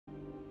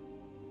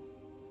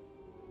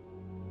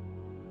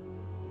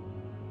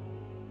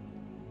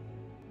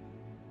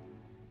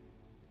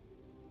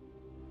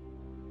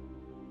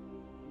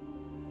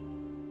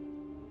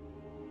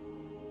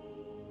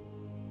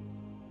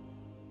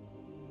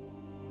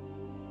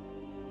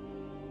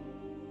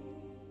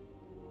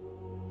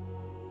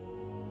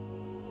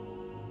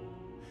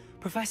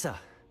Professor,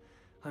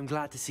 I'm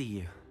glad to see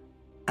you.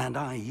 And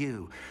I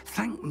you.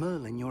 Thank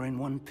Merlin you're in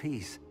one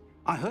piece.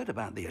 I heard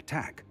about the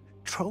attack.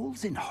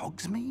 Trolls in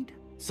Hogsmeade?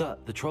 Sir,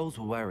 the trolls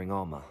were wearing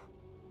armor.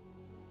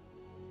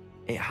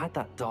 It had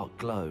that dark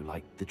glow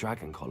like the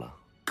dragon collar.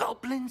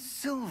 Goblin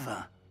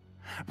silver!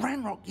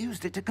 Ranrock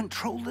used it to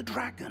control the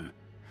dragon.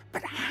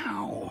 But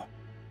how?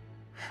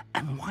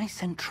 And why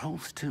send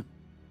trolls to...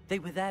 They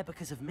were there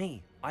because of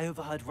me. I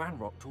overheard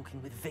Ranrock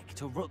talking with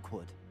Victor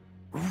Rookwood.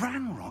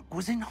 Ranrock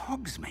was in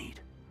Hogsmeade?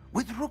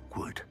 With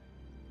Rookwood?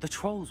 The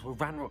trolls were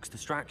Ranrock's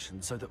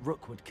distraction so that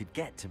Rookwood could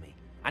get to me.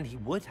 And he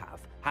would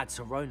have, had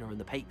Sirona and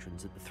the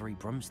patrons at the Three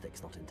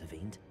Broomsticks not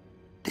intervened.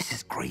 This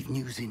is grave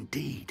news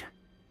indeed.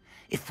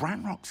 If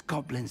Ranrock's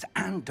goblins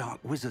and dark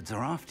wizards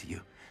are after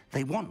you,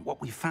 they want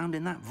what we found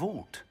in that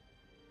vault.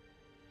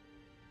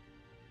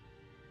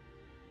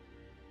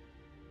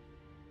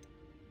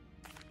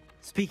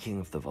 Speaking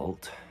of the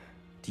vault,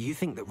 do you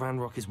think that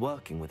Ranrock is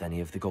working with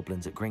any of the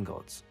goblins at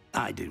Gringotts?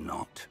 I do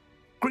not.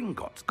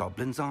 Gringotts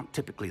goblins aren't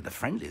typically the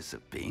friendliest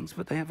of beings,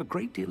 but they have a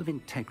great deal of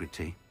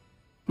integrity.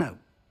 No,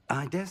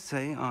 I dare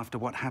say after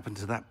what happened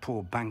to that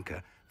poor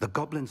banker, the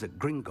goblins at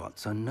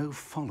Gringotts are no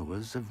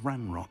followers of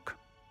Ranrock.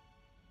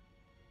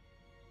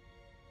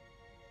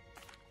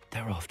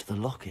 They're after the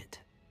locket.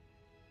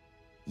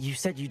 You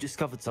said you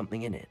discovered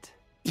something in it.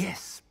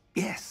 Yes.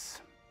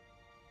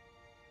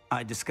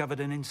 I discovered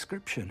an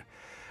inscription.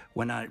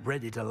 When I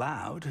read it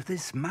aloud,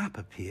 this map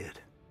appeared.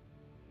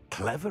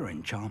 Clever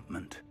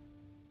enchantment.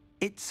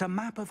 It's a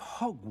map of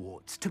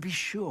Hogwarts, to be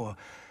sure,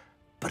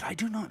 but I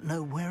do not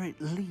know where it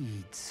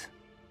leads.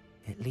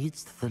 It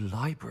leads to the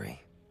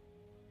library.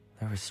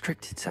 The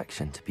restricted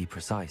section, to be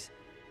precise,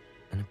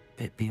 and a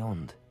bit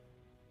beyond.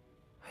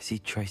 I see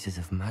traces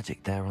of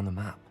magic there on the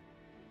map.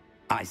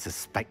 I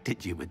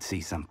suspected you would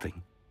see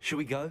something. Shall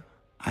we go?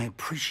 I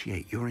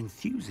appreciate your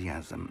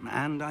enthusiasm,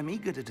 and I'm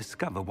eager to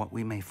discover what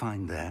we may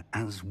find there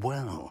as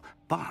well.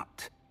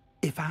 But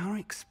if our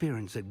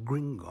experience at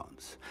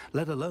Gringotts,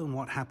 let alone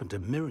what happened to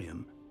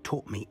Miriam,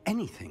 taught me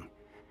anything,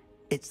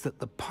 it's that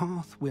the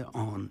path we're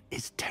on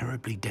is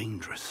terribly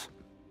dangerous.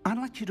 I'd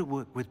like you to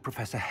work with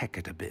Professor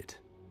Hecat a bit,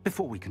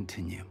 before we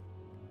continue.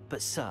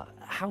 But sir,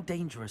 how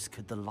dangerous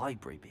could the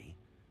library be?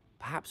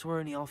 Perhaps we're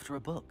only after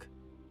a book.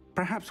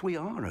 Perhaps we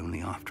are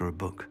only after a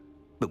book,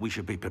 but we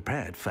should be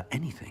prepared for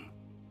anything.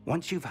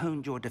 Once you've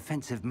honed your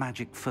defensive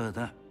magic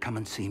further, come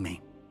and see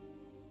me.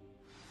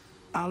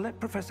 I'll let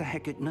Professor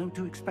Hecat know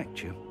to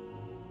expect you.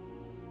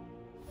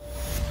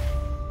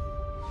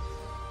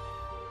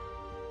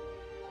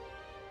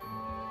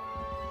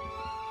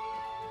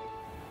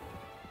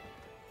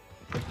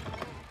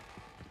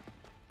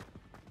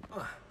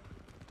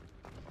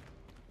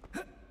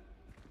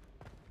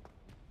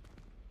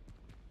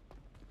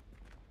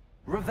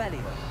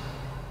 Revelio.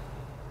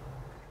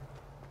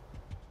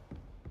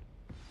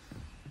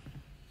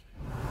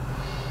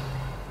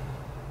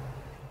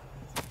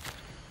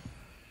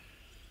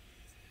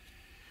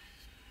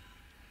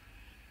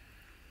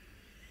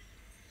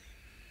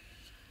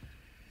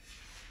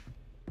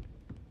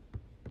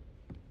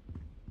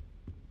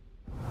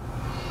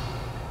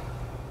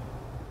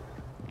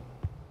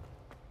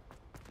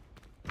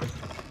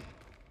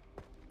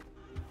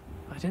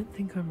 I don't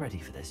think I'm ready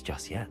for this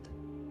just yet.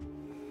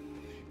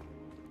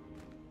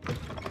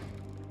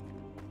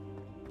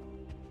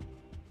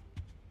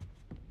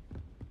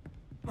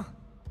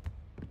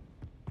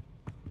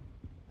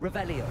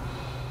 Revelio.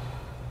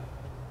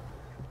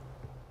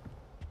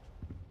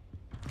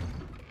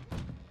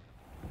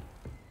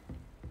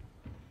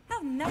 How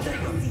nice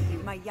to see you,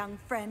 my young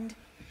friend.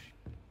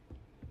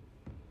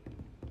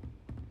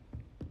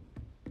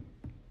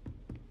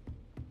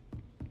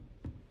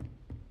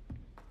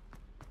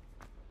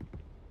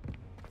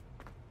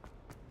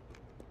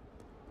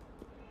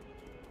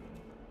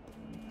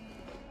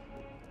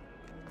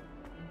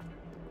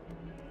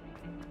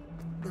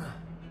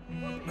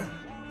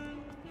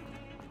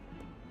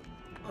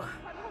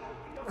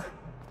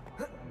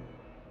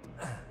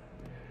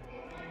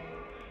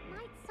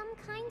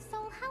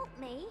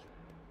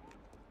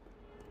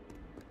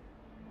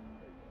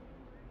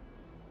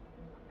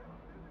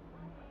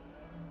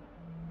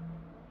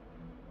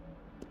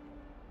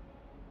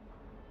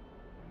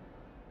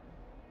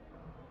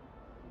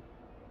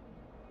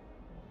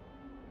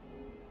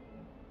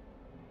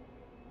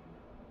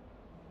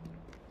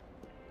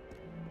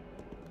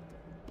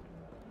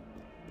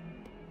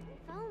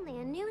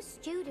 A new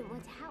student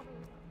would help.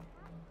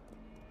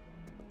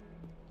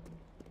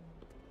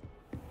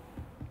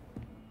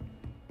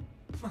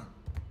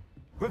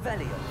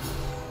 Revelio.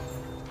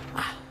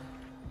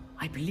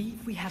 I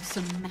believe we have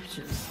some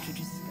matters to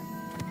discuss.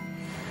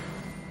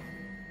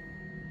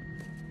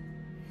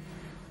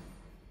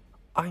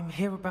 I'm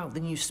here about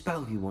the new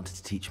spell you wanted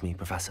to teach me,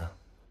 Professor.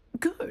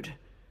 Good.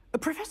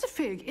 Professor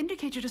Fig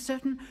indicated a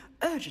certain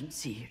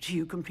urgency to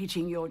you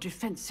completing your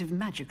defensive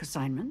magic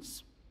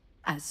assignments.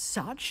 As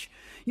such,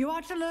 you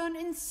are to learn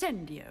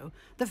Incendio,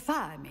 the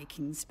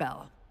fire-making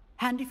spell,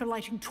 handy for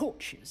lighting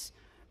torches,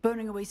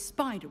 burning away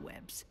spider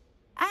webs,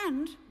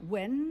 and,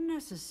 when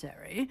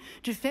necessary,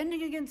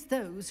 defending against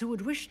those who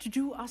would wish to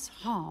do us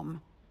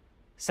harm.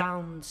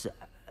 Sounds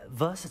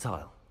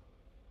versatile.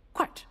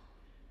 Quite.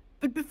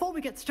 But before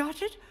we get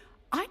started,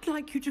 I'd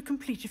like you to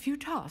complete a few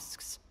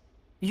tasks.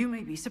 You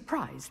may be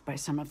surprised by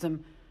some of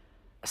them.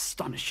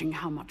 Astonishing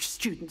how much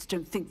students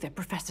don't think their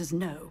professors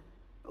know.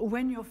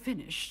 When you're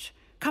finished,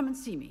 come and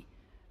see me.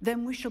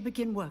 Then we shall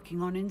begin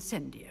working on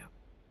Incendio.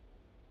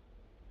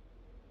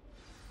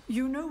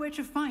 You know where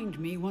to find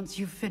me once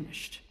you've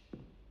finished.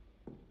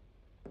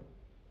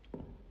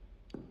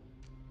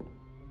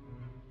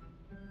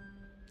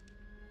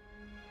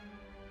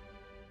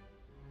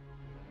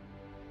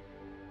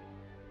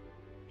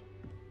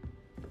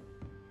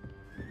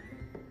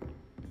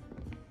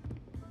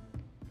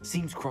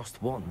 Seems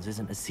crossed wands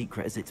isn't as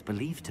secret as it's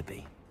believed to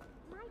be.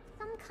 Might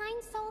some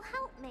kind soul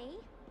help me?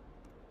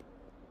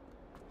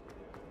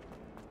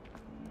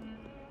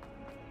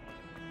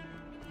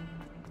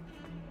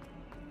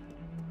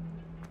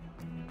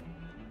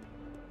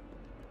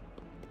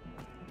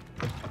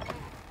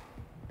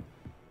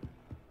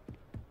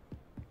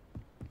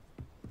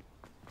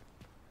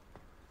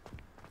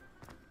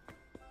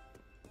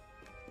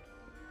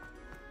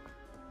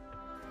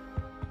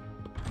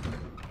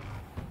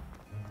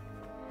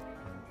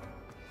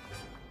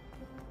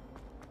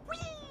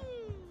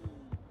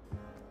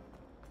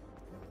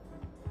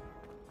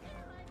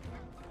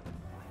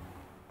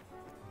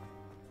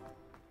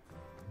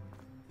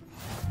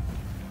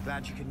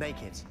 Glad you could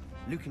make it.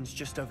 Lucan's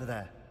just over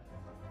there.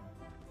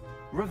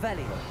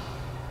 Revelio.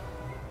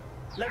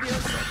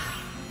 Leviosa!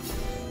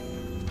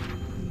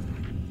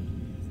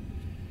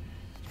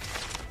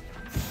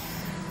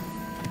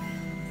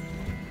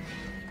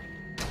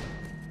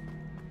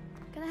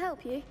 Can I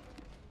help you?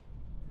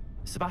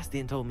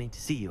 Sebastian told me to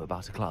see you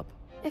about a club.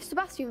 If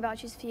Sebastian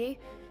vouches for you,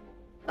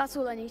 that's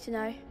all I need to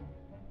know.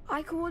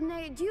 I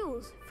coordinate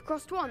duels for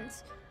crossed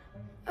wands.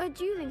 A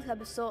dueling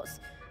club of sorts.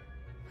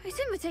 It's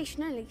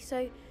invitation only,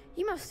 so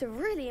you must have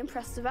really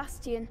impressed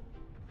Sebastian.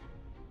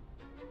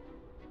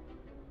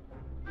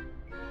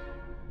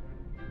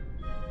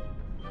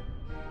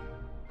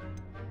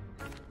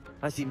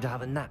 I seem to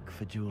have a knack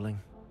for dueling.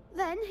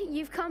 Then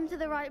you've come to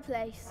the right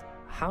place.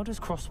 How does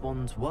crossed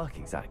wands work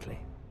exactly?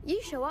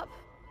 You show up,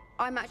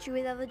 I match you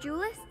with other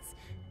duelists,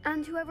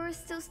 and whoever is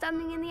still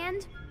standing in the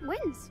end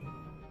wins.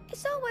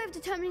 It's our way of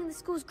determining the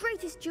school's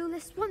greatest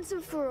duelist once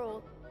and for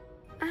all.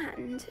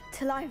 And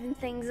to liven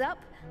things up,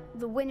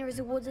 the winner is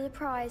awarded a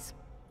prize.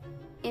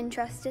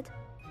 Interested?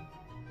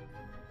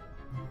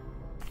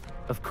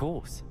 Of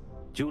course.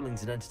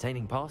 Dueling's an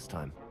entertaining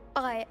pastime.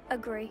 I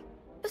agree.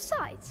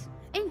 Besides,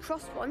 in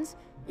crossed ones,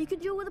 you can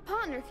duel with a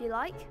partner if you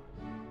like.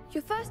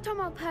 Your first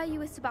time I'll pair you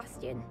with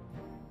Sebastian.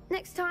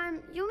 Next time,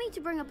 you'll need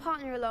to bring a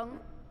partner along,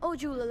 or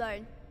duel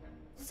alone.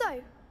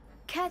 So,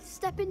 care to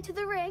step into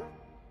the ring?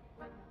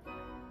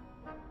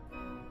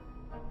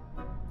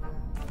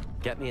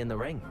 Get me in the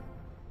ring.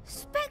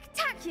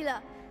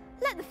 Spectacular!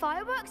 Let the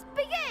fireworks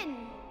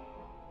begin!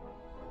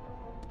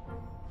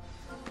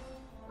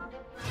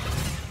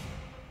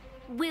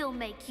 We'll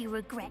make you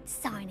regret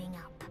signing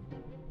up.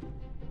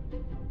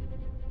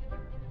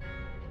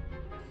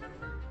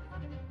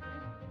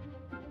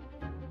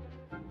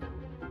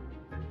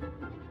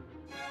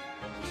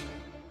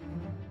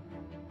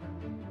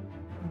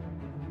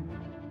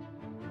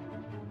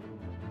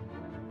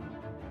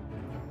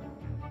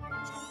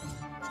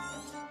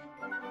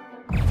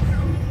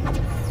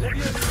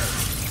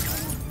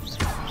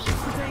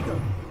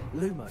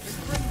 Lumos.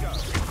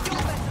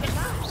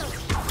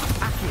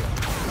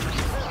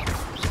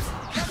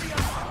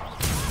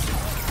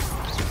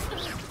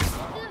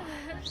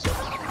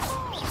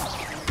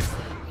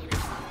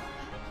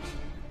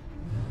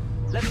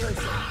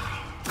 Leviosa.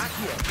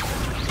 Accio.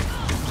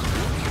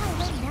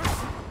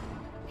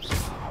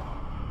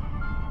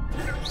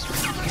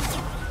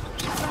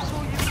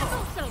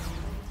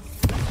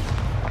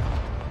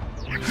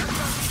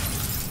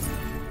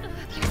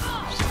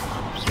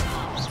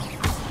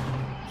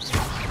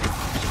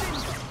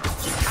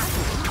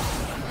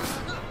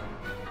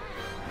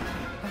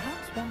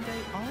 Perhaps one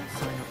day I'll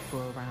sign up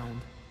for a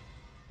round.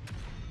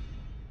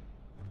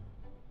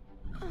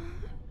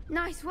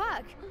 Nice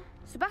work.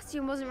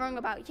 Sebastian wasn't wrong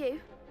about you.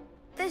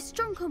 There's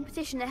strong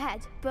competition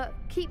ahead, but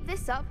keep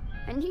this up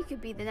and you could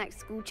be the next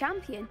school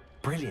champion.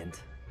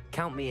 Brilliant.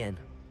 Count me in.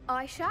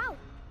 I shall.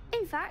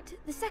 In fact,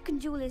 the second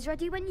duel is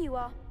ready when you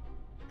are.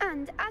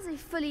 And as a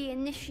fully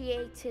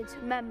initiated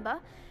member,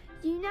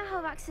 you now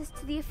have access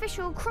to the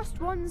official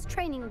Crossed Wands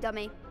training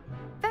dummy.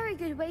 Very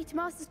good way to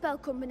master spell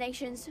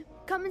combinations.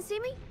 Come and see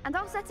me, and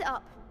I'll set it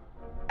up.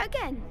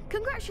 Again,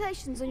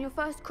 congratulations on your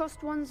first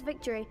Crossed Wands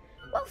victory.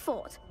 Well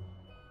fought.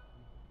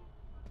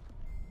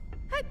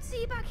 Hope to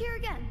see you back here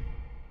again.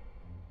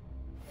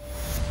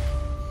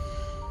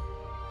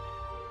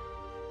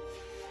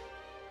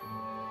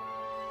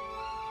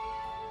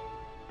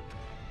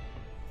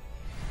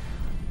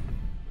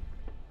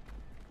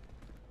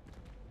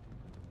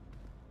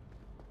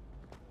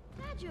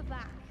 Glad you're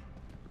back.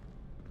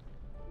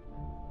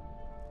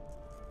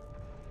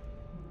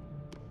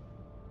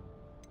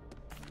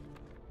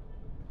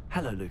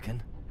 Hello,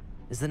 Lucan.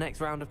 Is the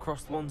next round of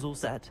crossed wands all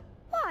set?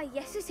 Why,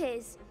 yes it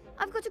is.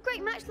 I've got a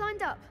great match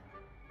lined up.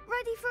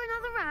 Ready for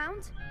another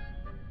round?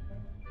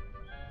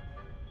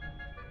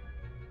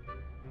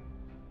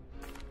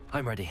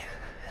 I'm ready.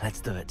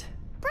 Let's do it.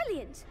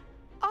 Brilliant.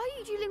 Are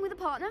you dueling with a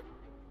partner?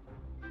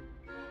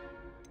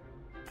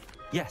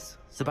 Yes,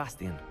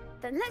 Sebastian.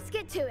 Then let's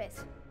get to it.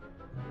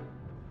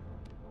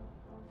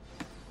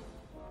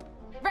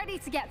 Ready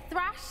to get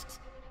thrashed?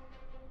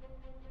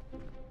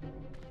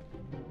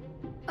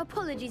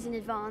 Apologies in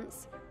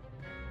advance.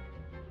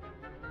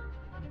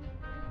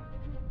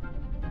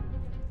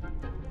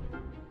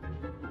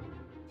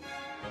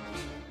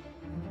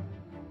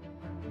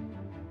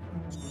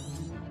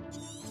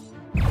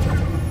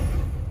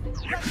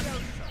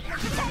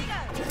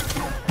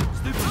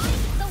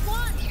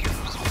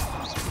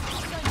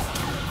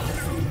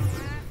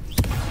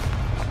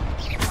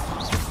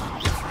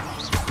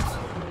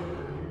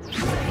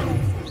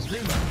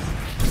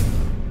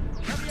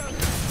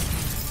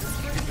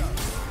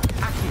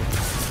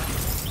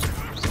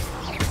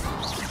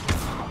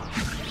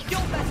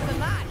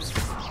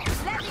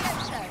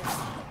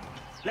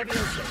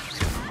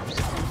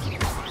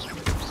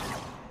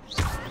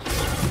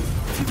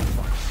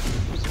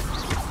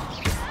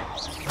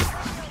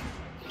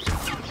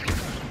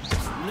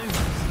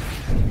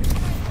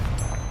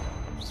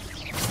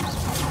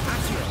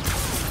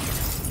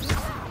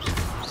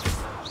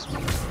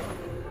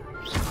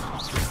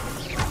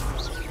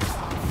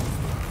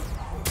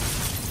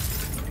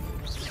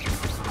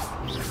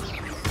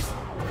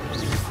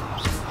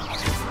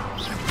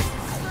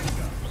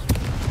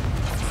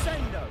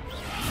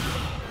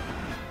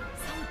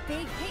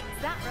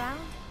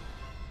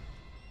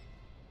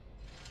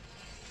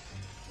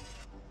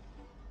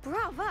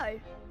 Bravo!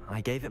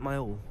 I gave it my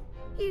all.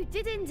 You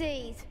did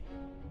indeed.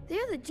 The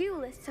other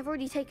duelists have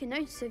already taken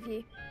notice of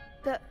you,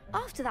 but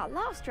after that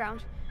last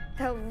round,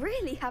 they'll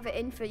really have it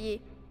in for you.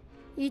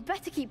 You'd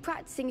better keep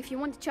practicing if you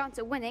want a chance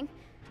at winning,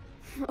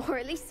 or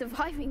at least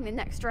surviving the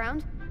next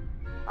round.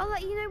 I'll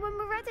let you know when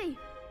we're ready.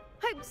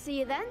 Hope to see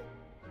you then.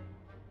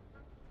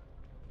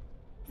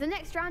 The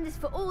next round is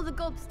for all the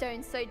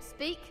gobstones, so to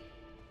speak.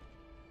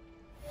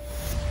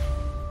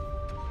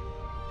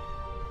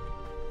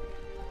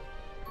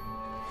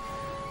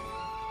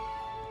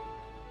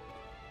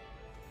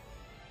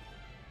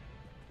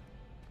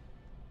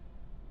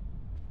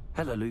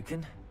 Hello,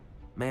 Lucan.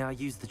 May I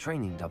use the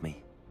training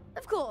dummy?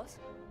 Of course.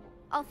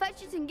 I'll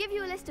fetch it and give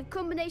you a list of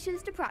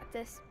combinations to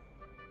practice.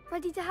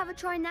 Ready to have a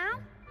try now?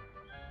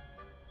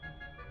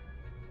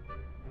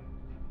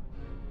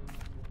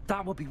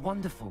 That would be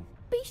wonderful.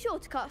 Be sure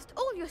to cast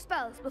all your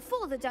spells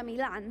before the dummy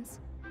lands.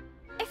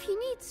 If you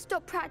need to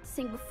stop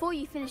practicing before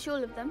you finish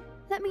all of them,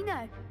 let me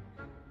know.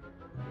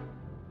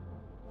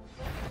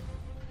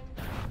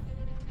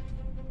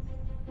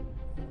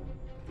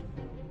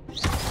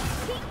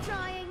 Keep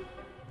trying.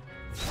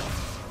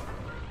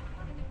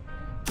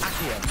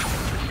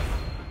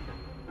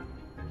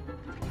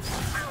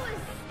 That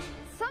was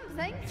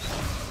something.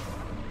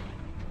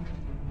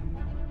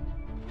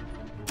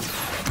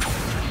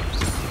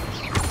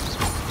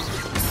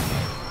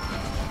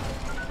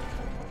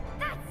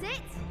 That's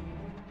it.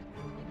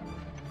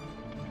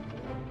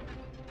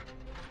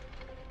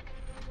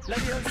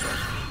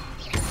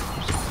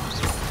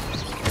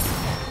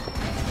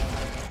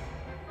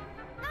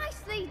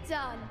 Nicely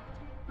done.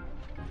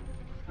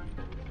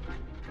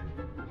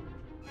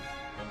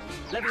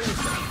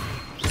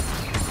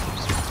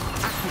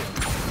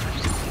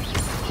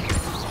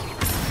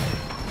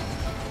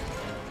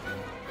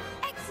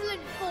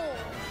 Excellent form.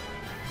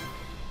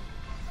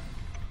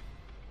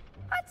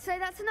 I'd say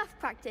that's enough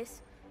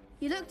practice.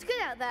 You looked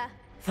good out there.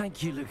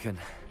 Thank you, Lucan.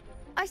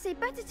 I say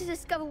better to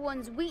discover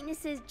one's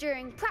weaknesses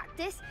during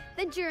practice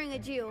than during a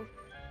duel.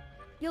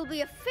 You'll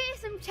be a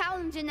fearsome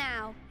challenger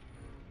now.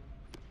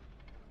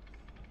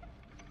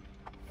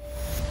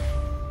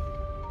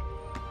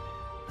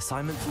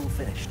 Assignment's all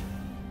finished.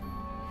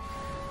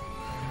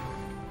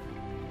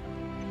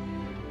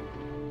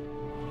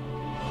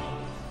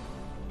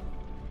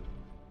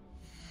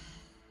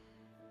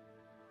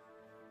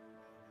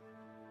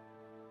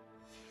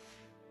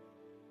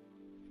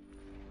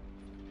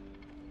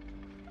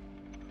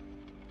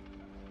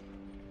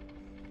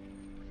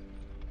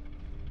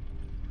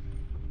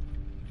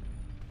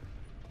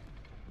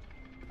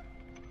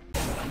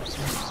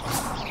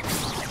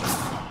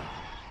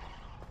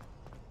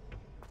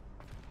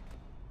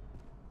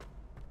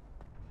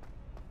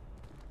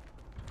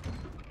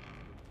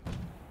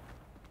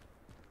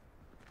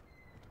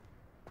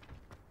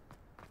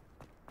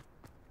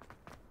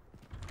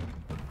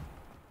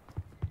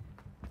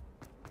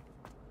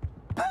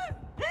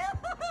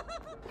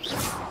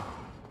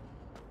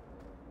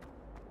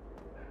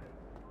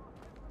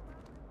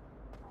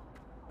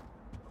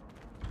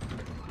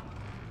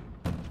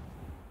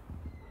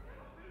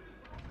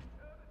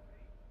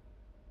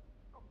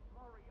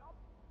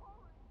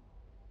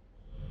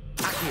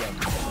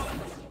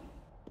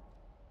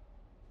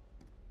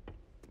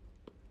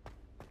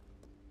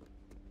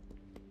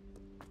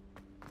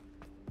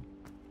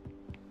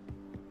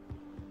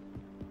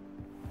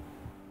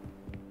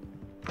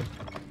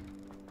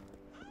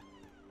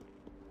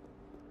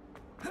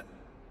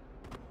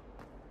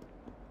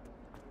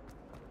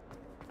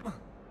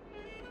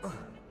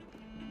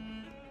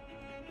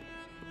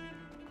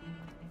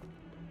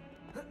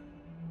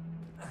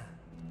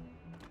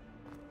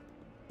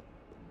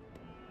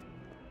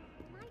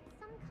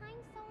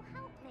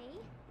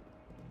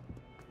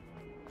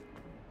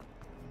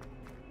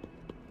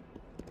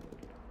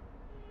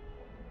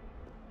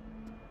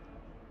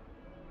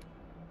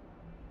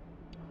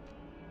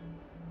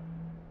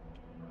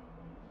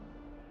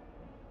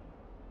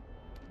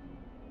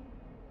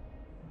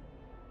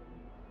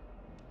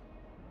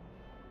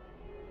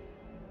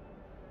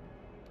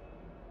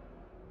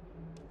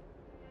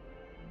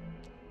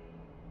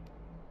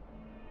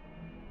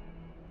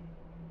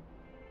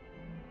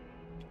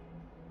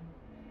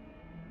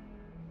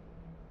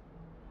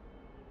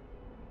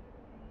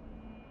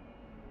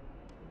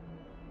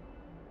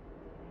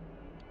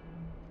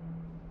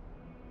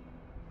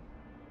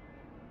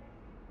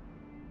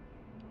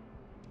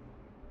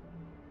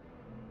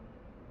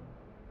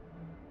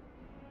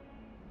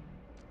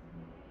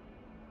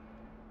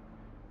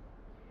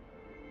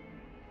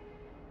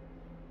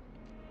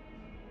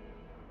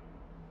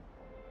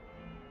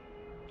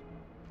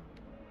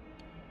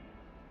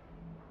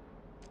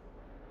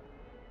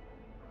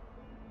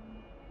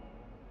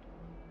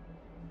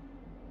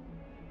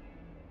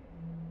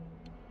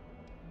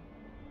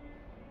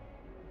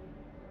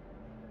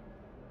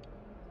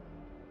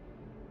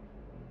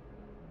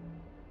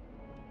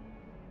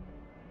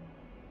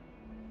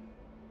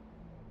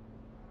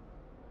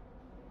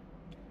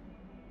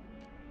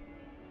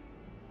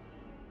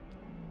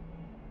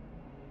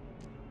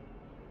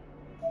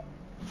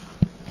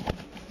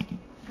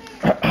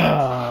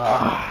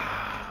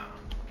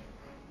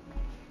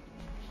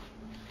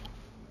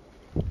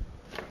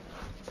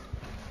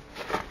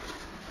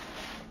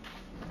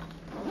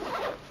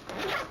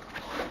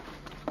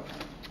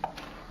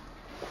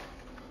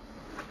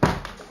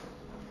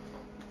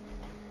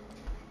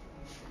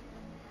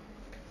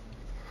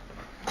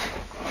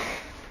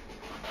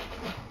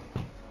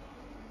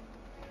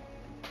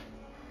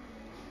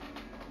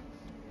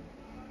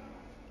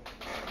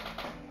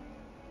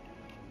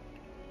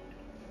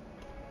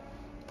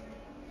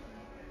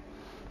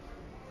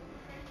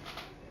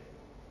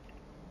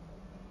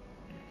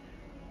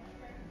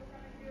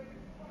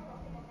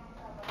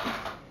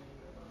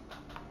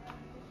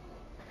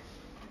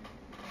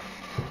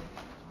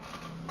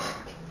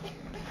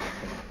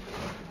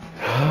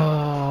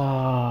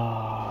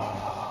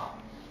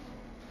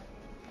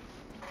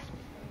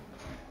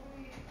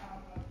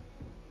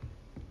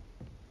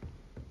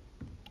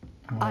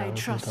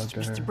 trust talk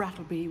to her. Mr.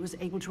 Brattleby was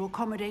able to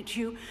accommodate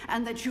you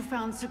and that you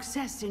found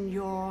success in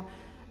your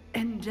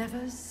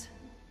endeavors.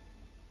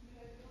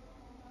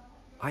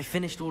 I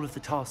finished all of the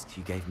tasks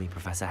you gave me,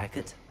 Professor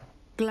Hecat.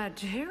 Glad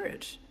to hear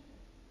it.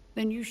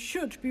 Then you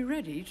should be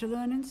ready to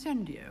learn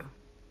Incendio.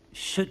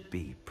 Should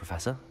be,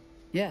 Professor.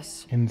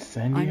 Yes.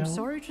 Incendio? I'm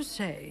sorry to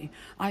say,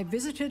 I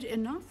visited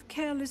enough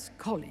careless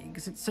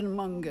colleagues at St.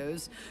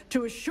 Mungo's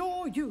to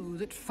assure you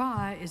that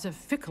fire is a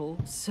fickle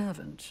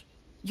servant.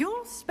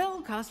 Your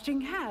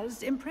spellcasting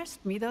has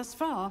impressed me thus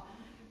far,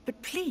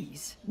 but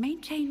please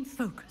maintain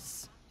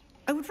focus.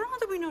 I would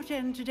rather we not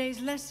end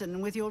today's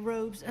lesson with your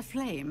robes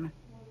aflame.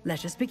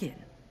 Let us begin.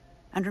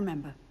 And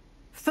remember,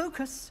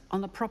 focus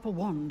on the proper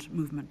wand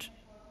movement.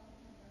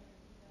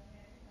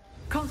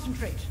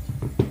 Concentrate,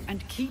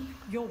 and keep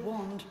your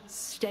wand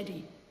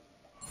steady.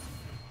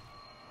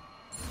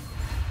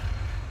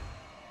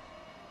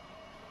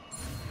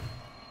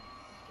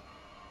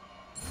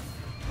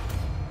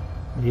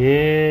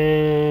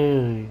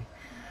 Yay!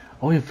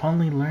 Oh, we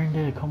finally learned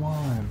it. Come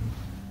on.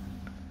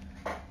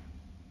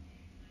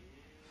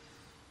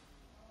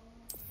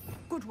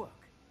 Good work.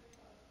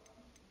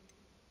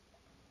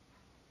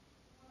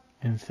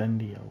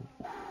 Incendio.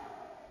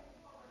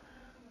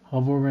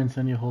 Hover over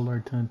Incendio, hold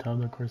R2 and tap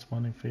the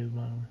corresponding phase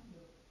button.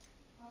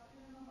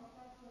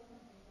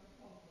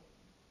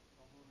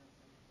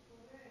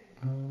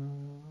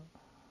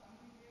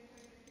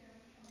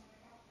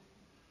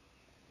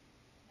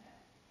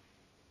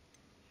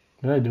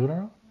 Did I do it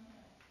wrong?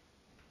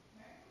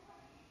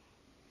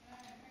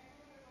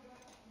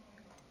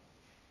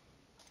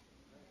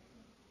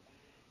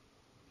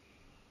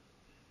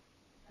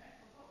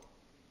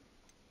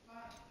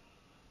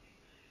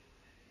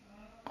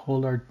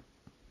 Hold R.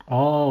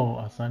 Oh,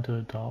 assign to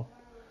the top.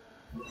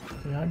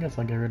 Yeah, I guess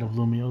I'll get rid of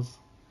Lumios.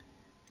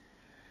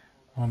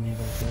 I don't need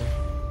that shit.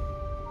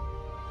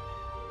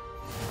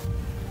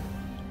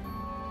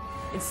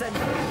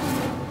 Incendio!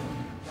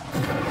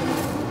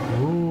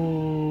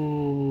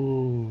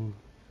 Ooh.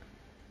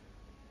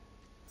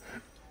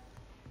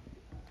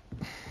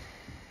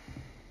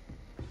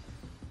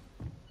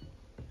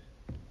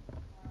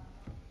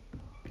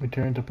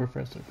 Return to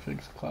Professor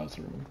Fig's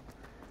classroom.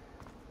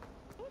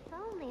 If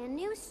only a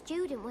new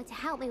student were to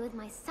help me with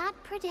my sad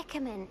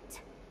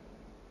predicament.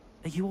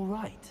 Are you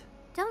alright?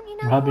 Don't you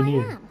know Happy who New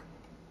I Year. am?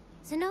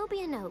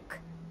 Zenobia Noak,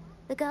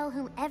 the girl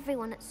whom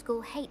everyone at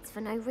school hates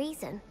for no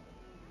reason.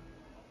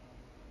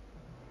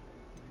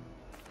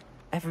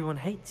 Everyone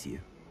hates you.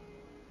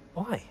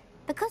 Why?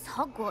 Because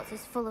Hogwarts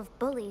is full of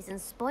bullies and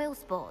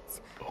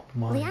spoilsports. Oh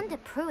my. Leander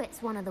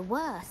Pruitt's one of the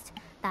worst,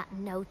 that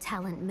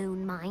no-talent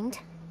moon mind.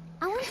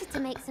 I wanted to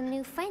make some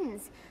new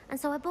friends, and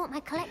so I brought my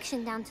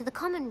collection down to the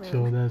common room.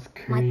 Joe, that's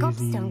My crazy.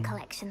 gobstone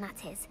collection,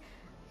 that is.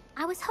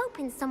 I was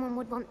hoping someone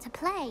would want to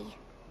play.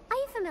 Are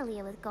you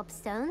familiar with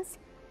gobstones?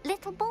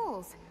 Little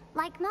balls,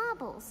 like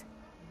marbles.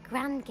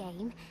 Grand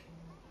game.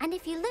 And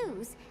if you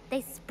lose,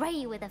 they spray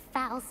you with a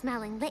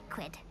foul-smelling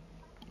liquid.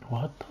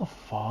 What the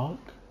fuck?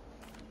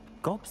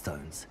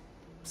 Gobstones?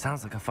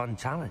 Sounds like a fun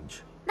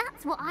challenge.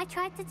 That's what I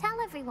tried to tell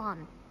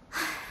everyone.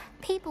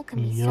 People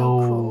can be Yo, so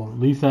cruel.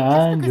 Lisa Just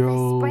because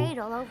Andrew. they're sprayed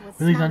all over with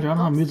Lisa smelly Andrew, I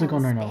don't have music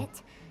on right now.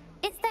 spit.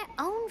 It's their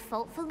own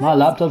fault for My losing.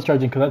 laptop's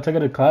charging because I took it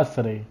to class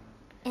today.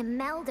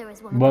 Imelda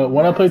is one of But the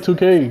when I play worst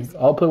 2K, losers.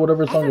 I'll play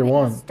whatever song you Everett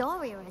want. and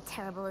Astoria are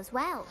terrible as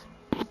well.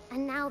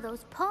 And now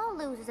those poor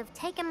losers have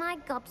taken my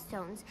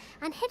gobstones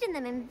and hidden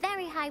them in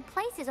very high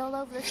places all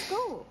over the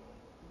school.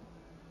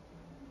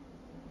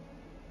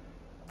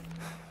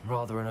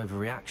 Rather an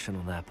overreaction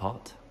on their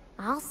part.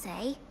 I'll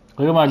say.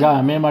 Look at my guy.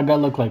 I made my guy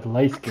look like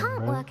light I skin, can't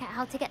bro. work out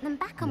how to get them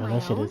back on Yo, my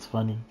that shit own. is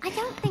funny. I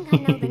don't think I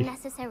know the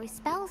necessary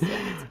spells yet.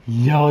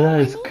 Yo, that I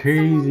is need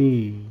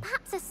crazy. someone,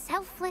 perhaps a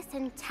selfless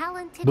and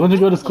talented. Don't you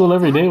go to school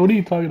every day? navigator. What are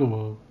you talking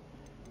about?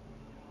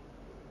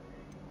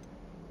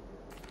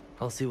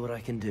 I'll see what I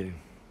can do.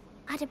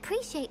 I'd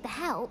appreciate the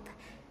help.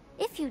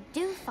 If you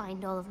do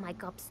find all of my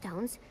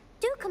gobstones,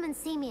 do come and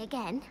see me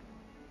again.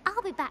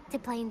 I'll be back to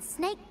playing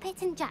Snake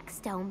Pit and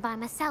Jackstone by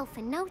myself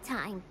in no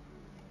time.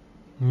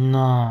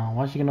 Nah,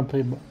 why is she gonna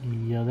play?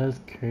 Yo, that's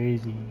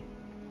crazy.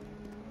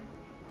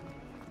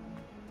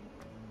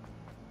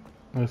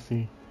 Let's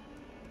see.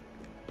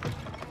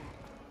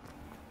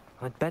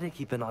 I'd better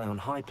keep an eye on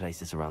high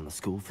places around the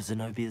school for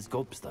Zenobia's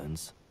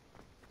gobstones.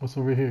 What's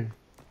over here?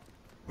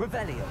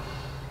 Revelio!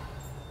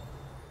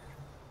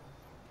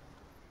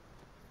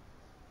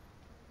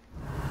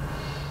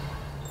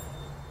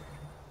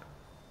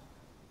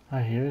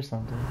 I hear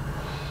something.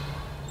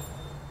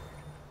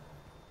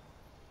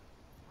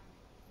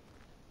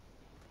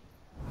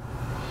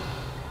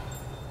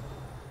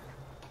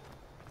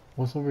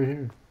 What's over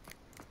here?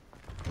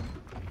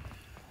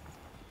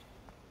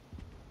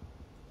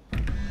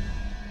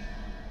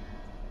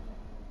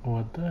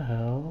 What the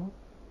hell?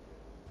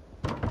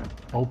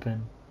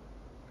 Open.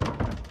 Open.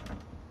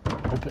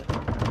 Open.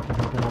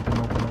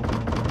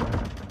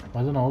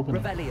 Why is it not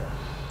opening? Revelio!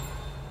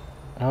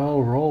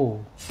 Oh,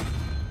 roll.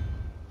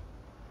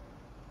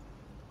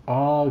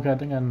 Oh, okay, I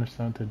think I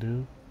understand what to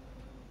do.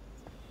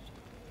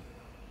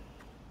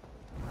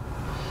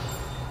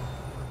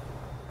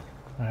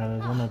 Yeah,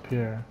 there's one up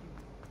here.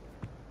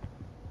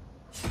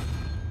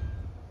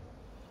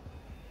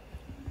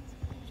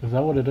 Is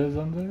that what it is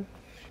under?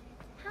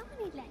 How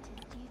many letters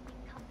do you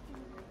think come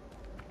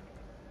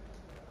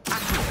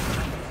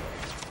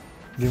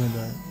in? Give me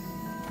that.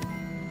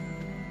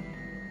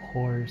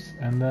 Horse,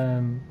 and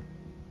then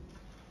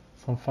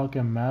some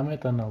fucking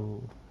mammoth and a...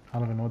 I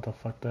don't even know what the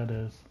fuck that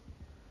is.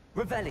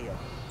 Revelio.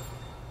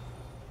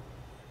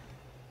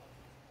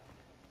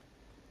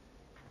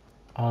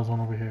 Oh, there's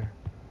one over here.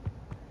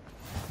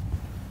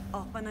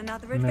 Off on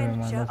another Never mind,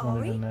 adventure, that's are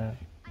not we? even that.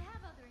 I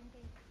have other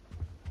engagements.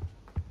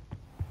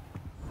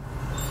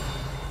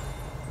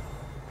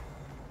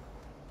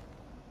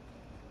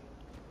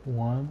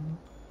 One,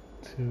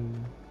 two.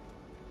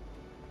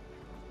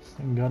 This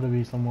thing gotta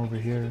be somewhere over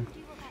here.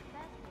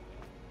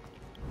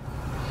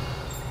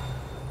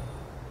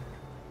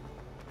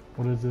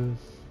 What is this?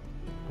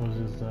 What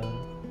is that?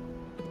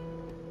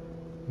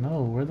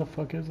 No, where the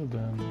fuck is it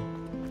then?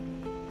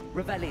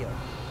 Revelio.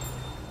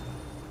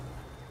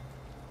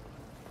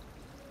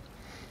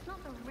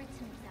 Not the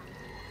written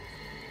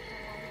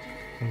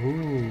exam.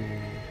 Ooh.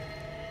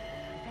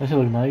 That should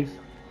look nice.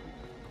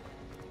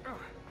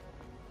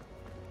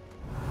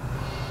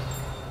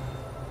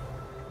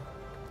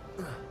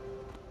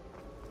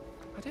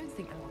 I don't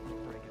think I'll be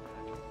very good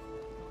at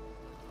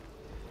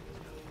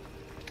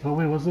that. Oh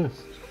wait, what's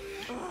this?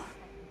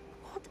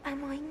 What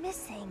am I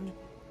missing?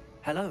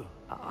 Hello.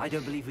 I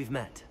don't believe we've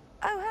met.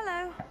 Oh,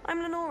 hello.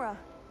 I'm Lenora.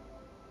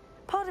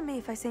 Pardon me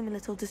if I seem a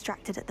little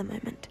distracted at the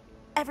moment.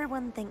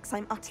 Everyone thinks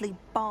I'm utterly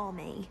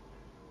balmy.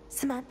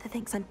 Samantha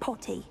thinks I'm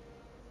potty.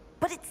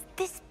 But it's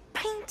this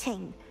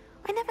painting.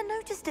 I never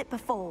noticed it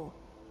before.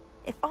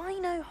 If I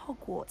know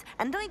Hogwarts,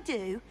 and I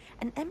do,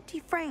 an empty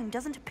frame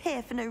doesn't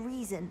appear for no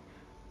reason.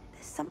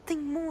 There's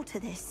something more to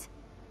this.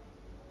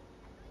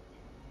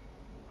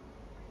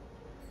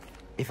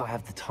 If I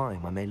have the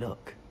time, I may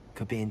look.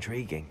 Could be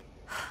intriguing.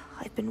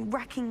 I've been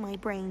racking my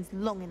brains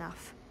long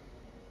enough.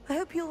 I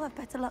hope you'll have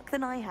better luck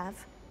than I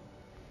have.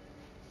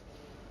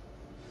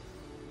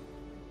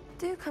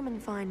 Do come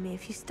and find me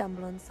if you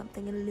stumble on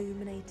something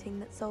illuminating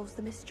that solves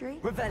the mystery.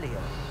 Revelio.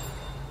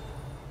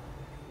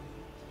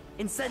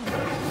 Incendio.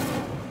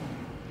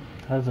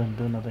 That doesn't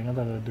do nothing. I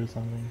thought it would do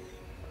something.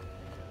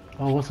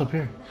 Oh, what's up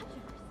here?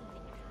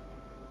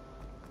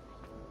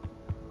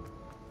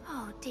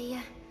 Oh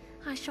dear,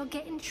 I shall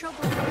get in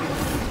trouble.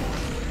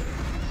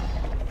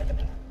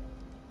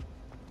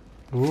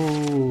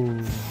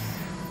 Ooh.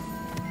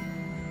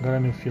 Got a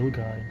new field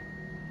guide.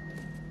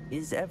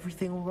 Is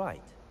everything all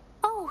right?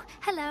 Oh,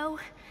 hello.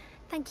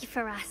 Thank you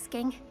for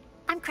asking.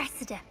 I'm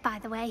Cressida, by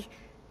the way,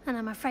 and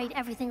I'm afraid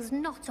everything's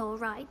not all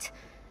right.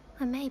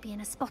 I may be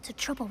in a spot of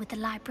trouble with the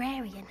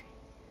librarian.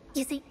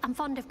 You see, I'm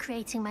fond of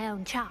creating my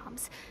own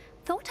charms.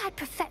 Thought I'd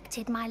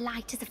perfected my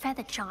light as a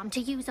feather charm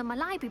to use on my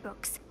library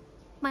books.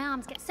 My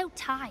arms get so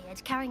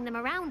tired carrying them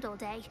around all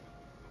day.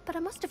 But I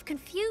must have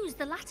confused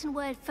the Latin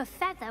word for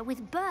feather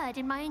with bird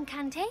in my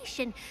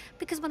incantation,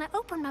 because when I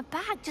opened my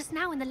bag just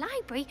now in the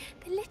library,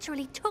 they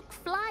literally took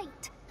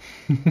flight.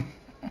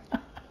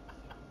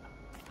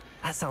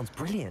 That sounds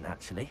brilliant,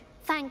 actually.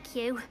 Thank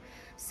you.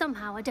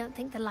 Somehow I don't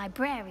think the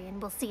librarian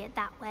will see it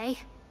that way.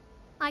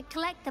 I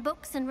collect the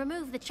books and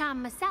remove the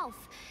charm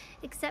myself,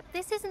 except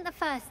this isn't the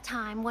first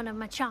time one of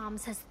my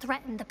charms has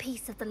threatened a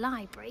piece of the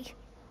library.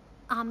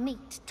 Our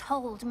meet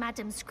told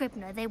Madame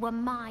Scribner they were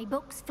my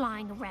books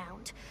flying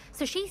around,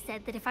 so she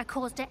said that if I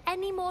caused her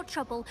any more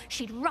trouble,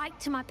 she'd write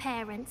to my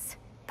parents.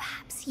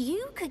 Perhaps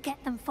you could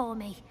get them for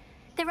me.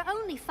 There are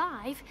only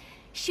 5.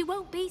 She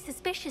won't be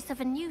suspicious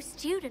of a new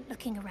student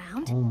looking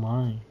around. Oh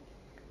my.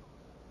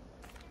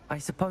 I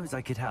suppose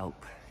I could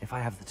help, if I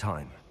have the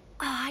time.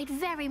 Oh, I'd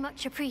very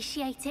much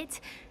appreciate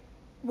it.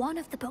 One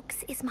of the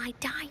books is my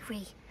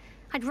diary.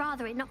 I'd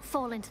rather it not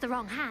fall into the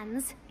wrong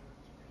hands.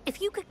 If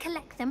you could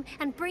collect them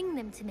and bring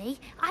them to me,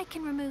 I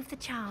can remove the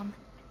charm.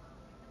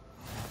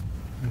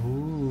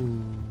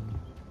 Ooh.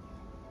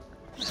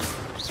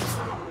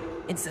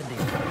 Incendio.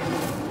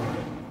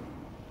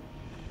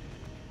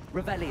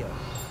 Revelio.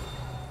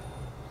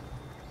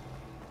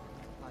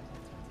 I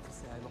tempted to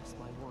say I lost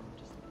my wand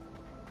just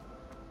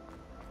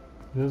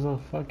There's a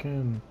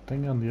fucking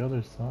thing on the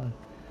other side.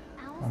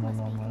 I don't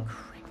know, man.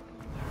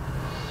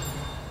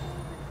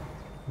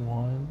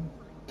 1,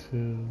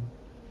 2.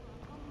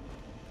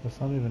 That's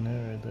not even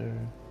it right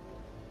there.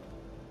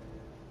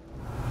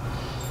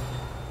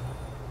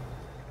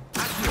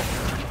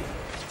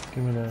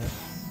 Give me that.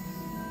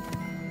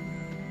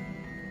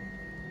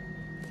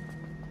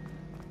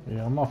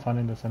 Yeah, I'm not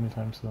finding this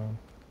anytime soon.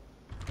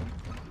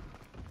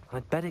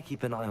 I'd better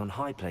keep an eye on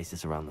high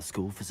places around the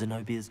school for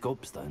Zenobia's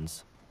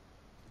gobstones.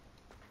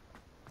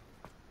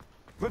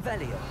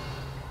 Revelio.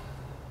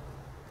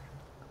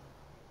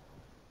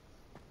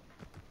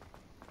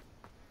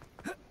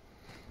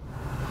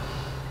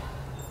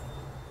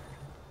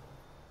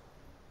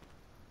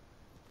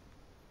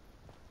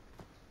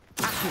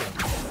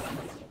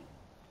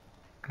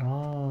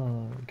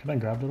 Oh, can I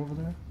grab it over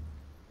there?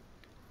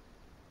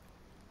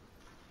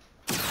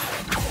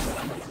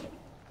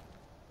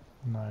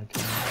 Nice. I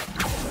can.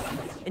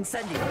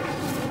 Incendio.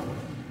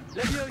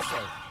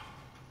 Levioso.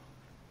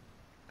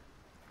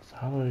 So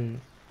how do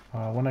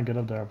I... when I get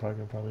up there, I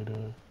could probably do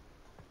it.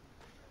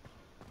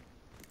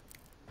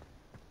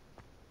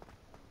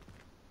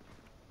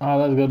 Oh,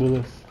 let's go do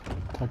this.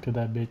 Talk to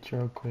that bitch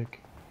real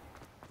quick.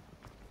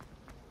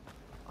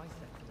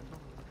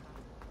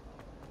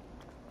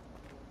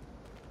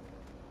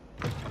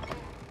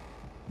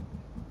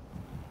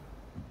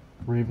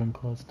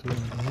 Ravenclaw's too.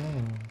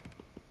 Oh.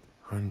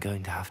 I'm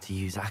going to have to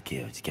use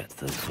Accio to get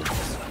to those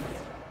books.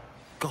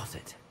 Got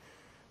it.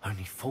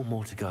 Only 4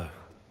 more to go.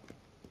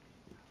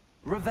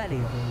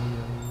 Revelio.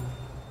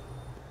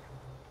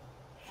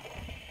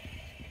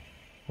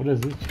 What is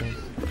this chest?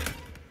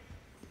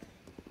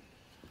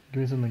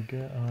 Give me something to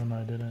get. Oh no,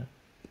 I didn't.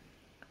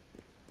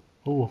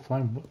 Oh, a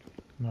flying book.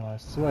 No, I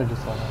swear I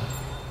just saw that.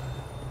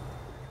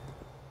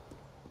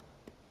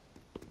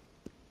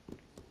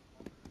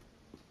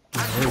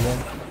 Yeah, there you go.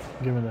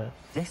 Give me that.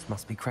 This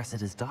must be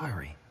Cressida's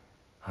diary.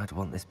 I'd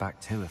want this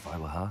back too if I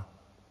were her.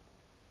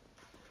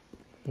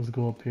 Let's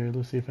go up here.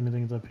 Let's see if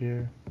anything's up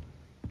here.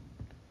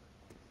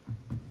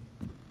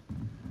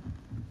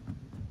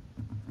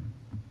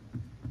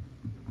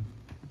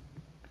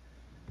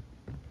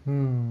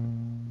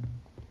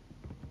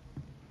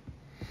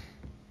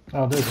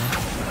 Oh, there's one.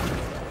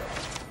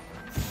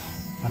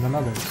 And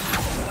another.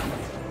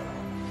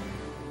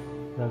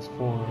 That's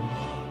 4.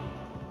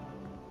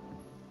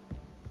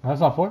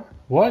 That's not 4?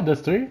 What? That's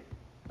 3?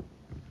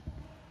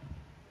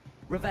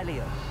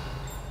 Revelio.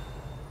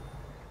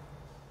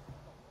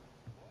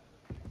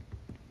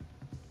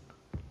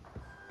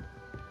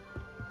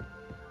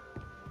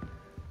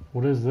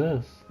 What is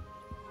this?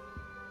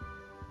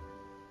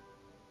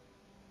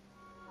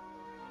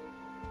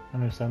 I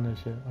understand this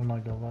shit. I'm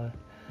not gonna lie.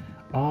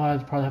 Oh,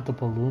 I'd probably have to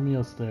put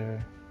Lumios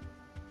there.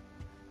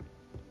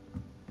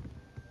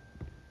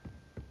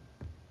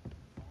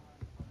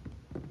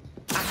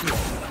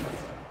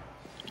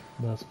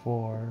 That's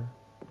 4.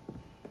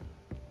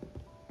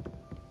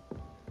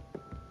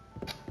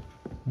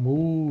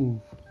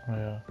 Move. Oh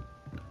yeah.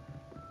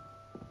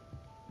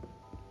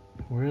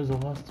 Where is the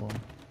last one?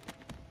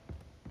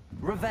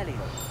 Revelio.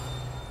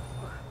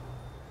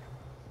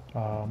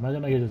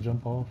 Imagine I could just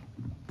jump off.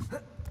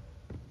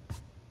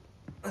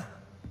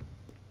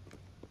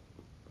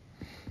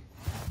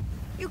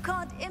 You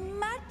can't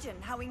imagine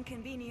how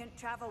inconvenient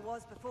travel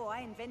was before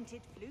I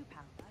invented flu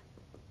powder.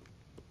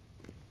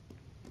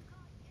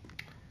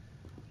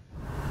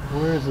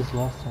 Where is this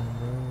last one,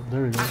 bro?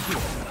 There we go.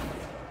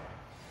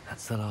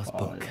 That's the last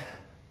book. Yeah.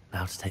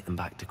 Now to take them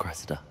back to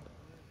Cressida.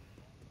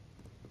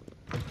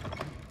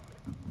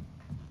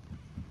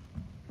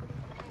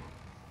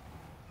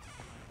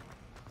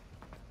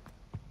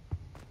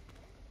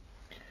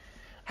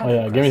 Oh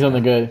yeah, give me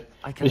something good.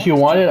 If you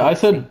want it, I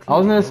was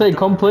gonna say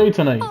come play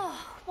tonight. Oh,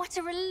 what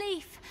a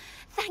relief.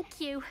 Thank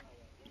you.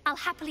 I'll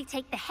happily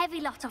take the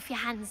heavy lot off your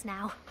hands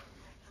now.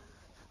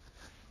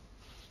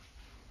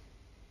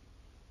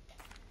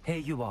 Here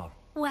you are.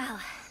 Well,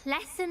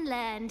 lesson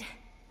learned.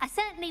 I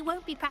certainly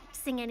won't be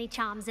practicing any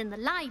charms in the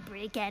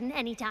library again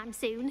anytime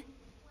soon.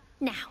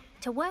 Now,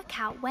 to work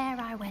out where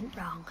I went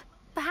wrong.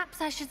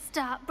 Perhaps I should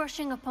start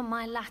brushing up on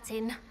my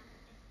Latin.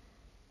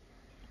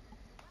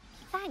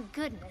 Thank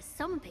goodness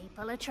some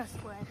people are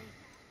trustworthy.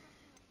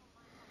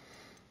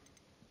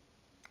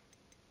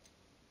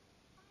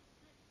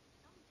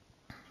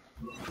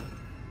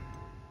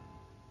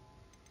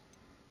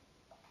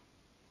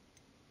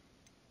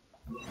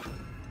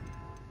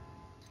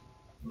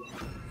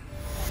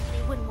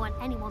 They wouldn't want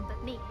anyone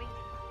but me,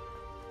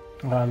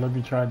 really. Alright, let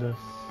me try this.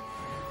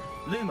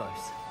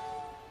 Lumos.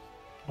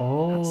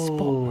 Oh. That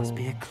spot must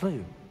be a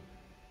clue.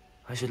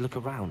 I should look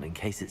around in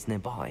case it's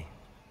nearby.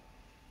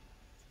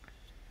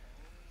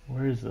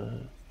 Where is it?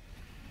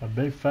 A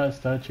big fat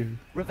statue.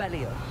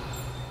 Revelio.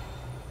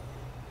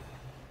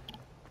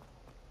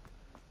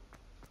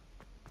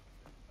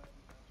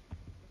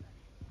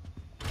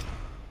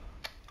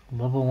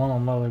 Level 1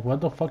 unlocked. Like,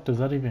 what the fuck does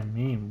that even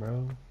mean,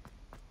 bro?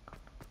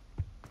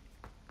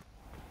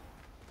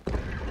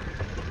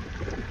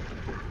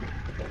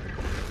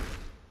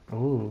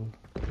 Ooh,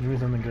 give me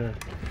something good.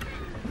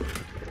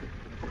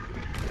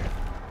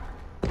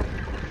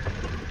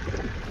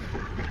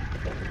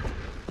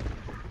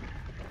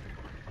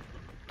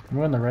 Am I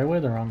going the right way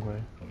or the wrong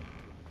way?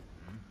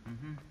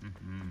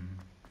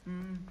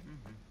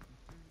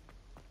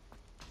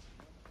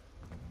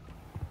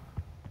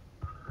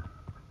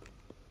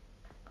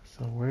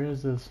 So where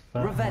is this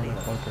fat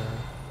motherfucker?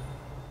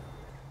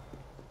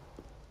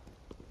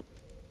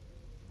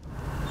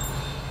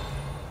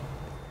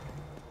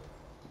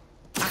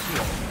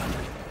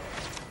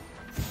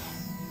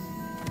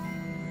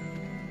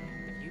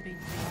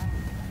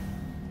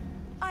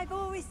 I've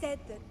always said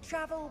that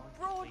travel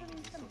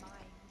broadens the mind.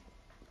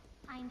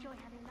 I enjoy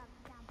having that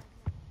down.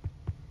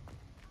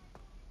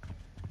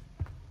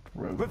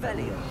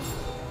 Revelio.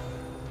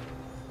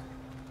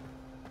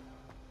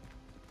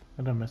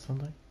 Did I miss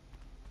something?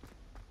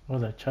 What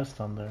was that chest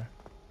on there?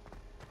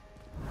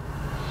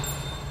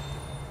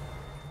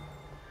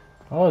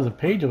 Oh, there's a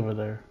page over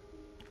there.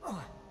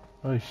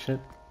 Oh shit.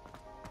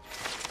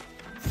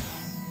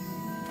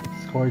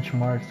 Scorch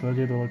marks. Tell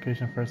you the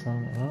location first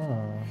on.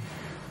 Oh.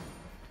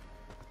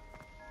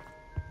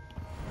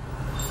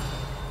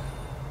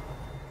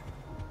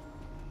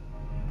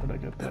 Where'd I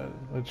get that?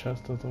 The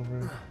chest is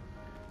over.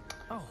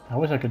 I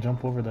wish I could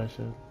jump over that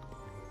shit.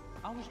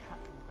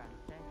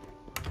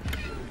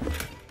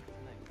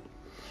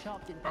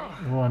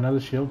 Oh, another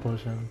shield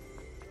potion.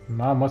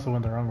 No, I must have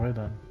went the wrong way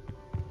then.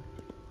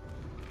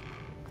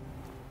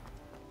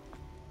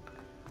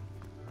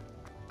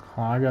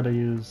 Oh, I gotta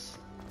use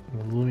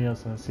the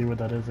Lumios and see what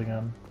that is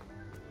again.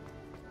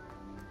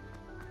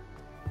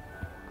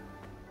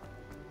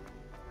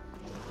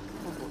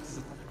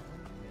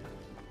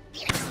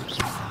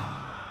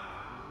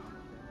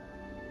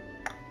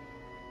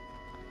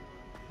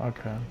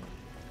 Okay.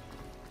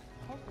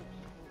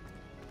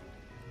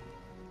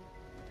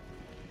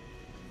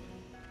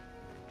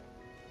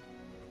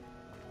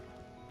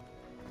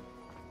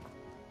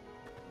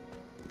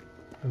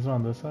 Is it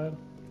on this side?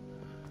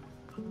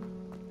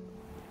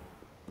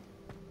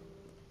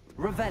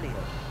 Revelio.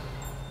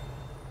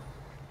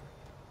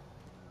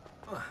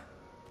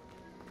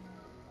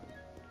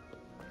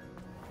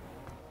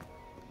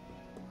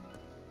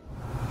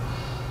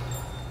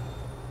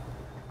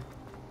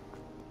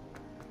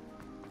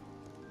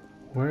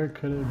 Where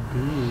could it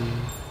be?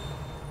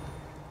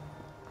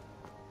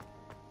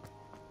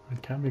 I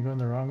can't be going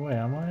the wrong way,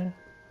 am I?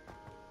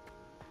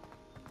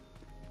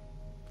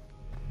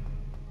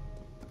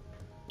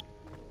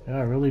 Yeah,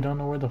 I really don't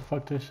know where the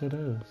fuck this shit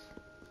is.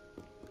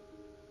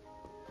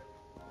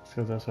 Let's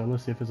go this way.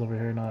 Let's see if it's over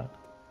here or not.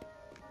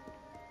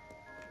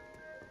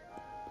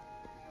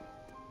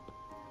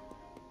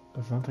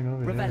 There's nothing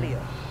over Revelio.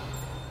 here.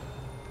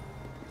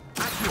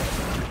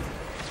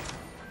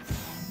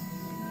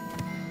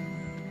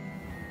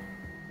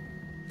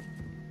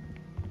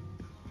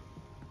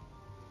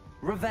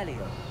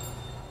 Revelio.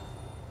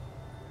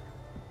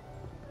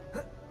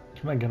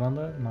 Can I get on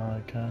that? No,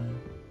 I can't.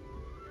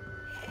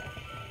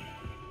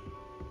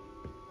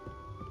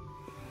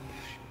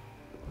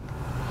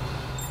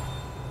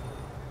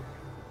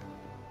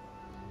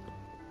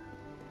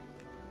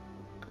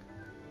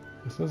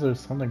 It says there's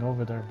something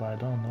over there, but I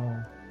don't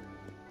know.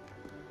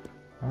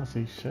 I don't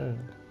see shit.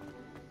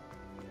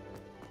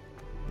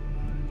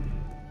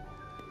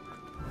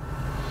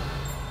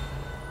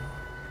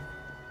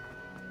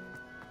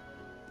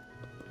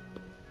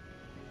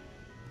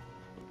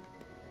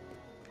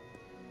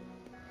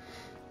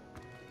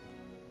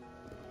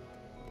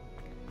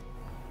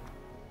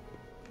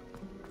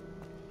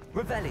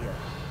 Revelio.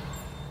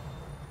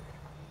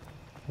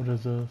 What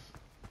is this?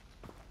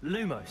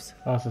 Lumos.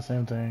 Oh, it's the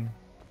same thing.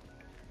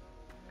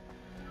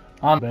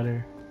 I'm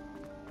better.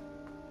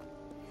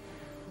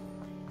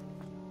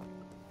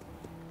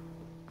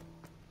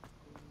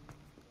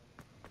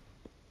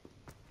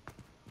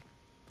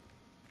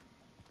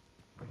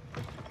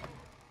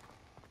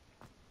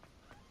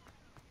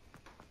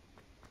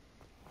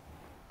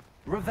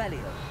 Revelio.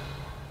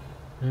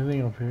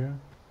 Anything up here?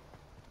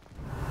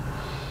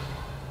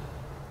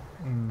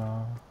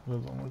 No,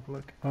 doesn't look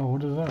like. Oh,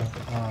 what is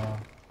that?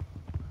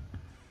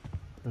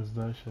 Is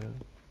that shit?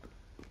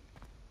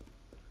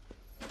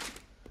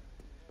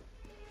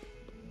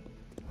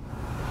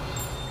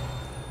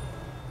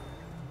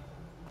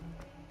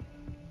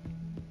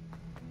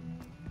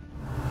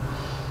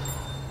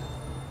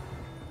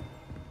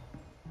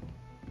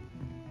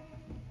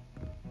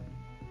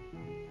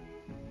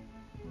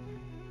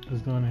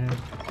 What's going here?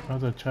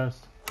 How's a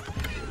chest?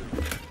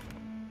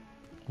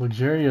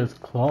 Luxurious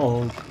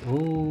clothes.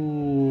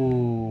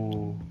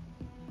 Ooh.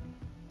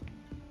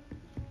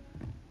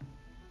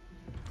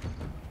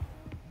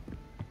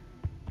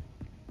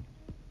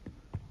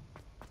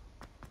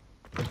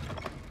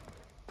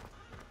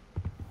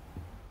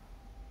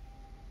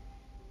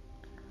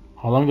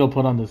 How long ago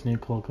put on this new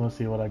cloak? Let's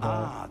see what I got.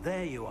 Ah,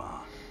 there you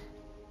are.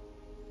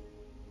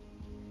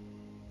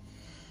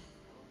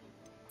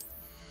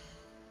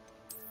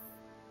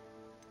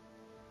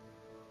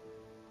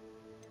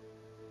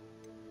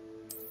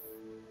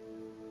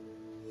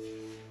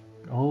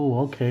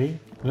 Oh, okay.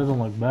 It doesn't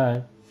look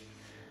bad.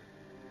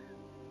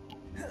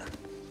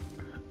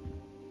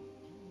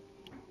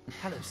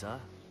 Hello, sir.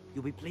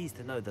 You'll be pleased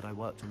to know that I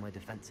worked on my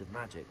defensive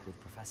magic with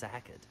Professor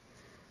Eckert.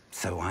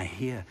 So I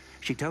hear.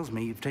 She tells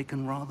me you've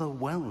taken rather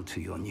well to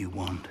your new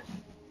wand.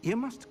 You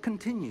must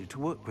continue to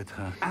work with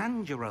her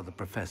and your other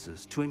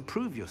professors to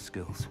improve your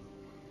skills.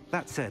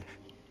 That said,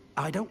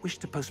 I don't wish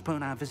to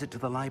postpone our visit to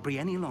the library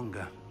any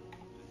longer.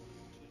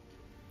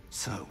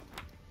 So,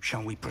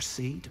 shall we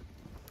proceed?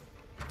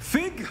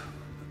 Fig,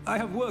 I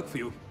have work for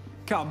you.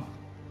 Come.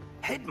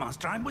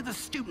 Headmaster, I'm with a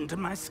student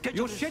and my schedule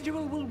Your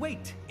schedule will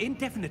wait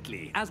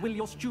indefinitely, as will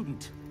your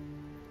student.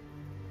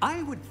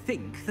 I would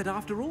think that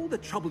after all the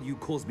trouble you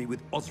caused me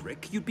with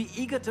Osric, you'd be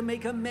eager to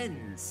make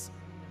amends.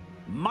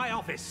 My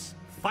office,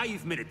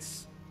 5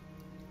 minutes.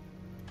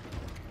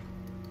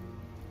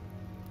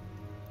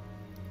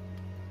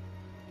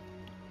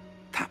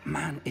 That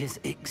man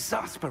is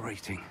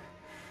exasperating.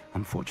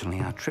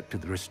 Unfortunately, our trip to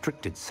the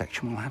restricted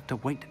section will have to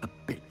wait a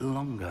bit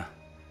longer.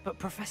 But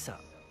Professor...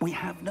 We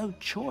have no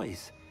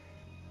choice.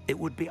 It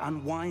would be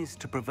unwise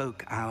to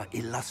provoke our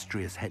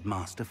illustrious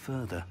headmaster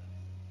further.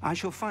 I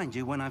shall find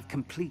you when I've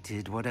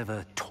completed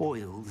whatever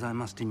toils I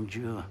must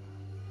endure.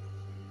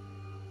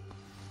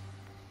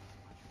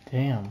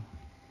 Damn.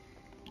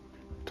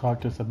 Talk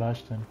to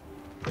Sebastian.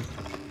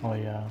 Oh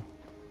yeah.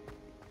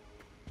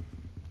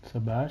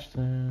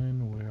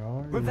 Sebastian, where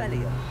are you?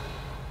 Revelio.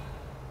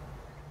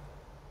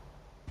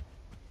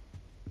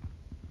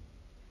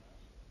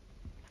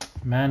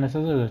 Man, it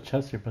says there's a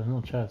chest here, but there's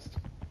no chest.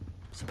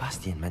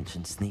 Sebastian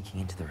mentioned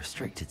sneaking into the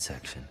restricted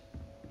section.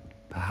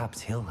 Perhaps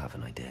he'll have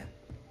an idea.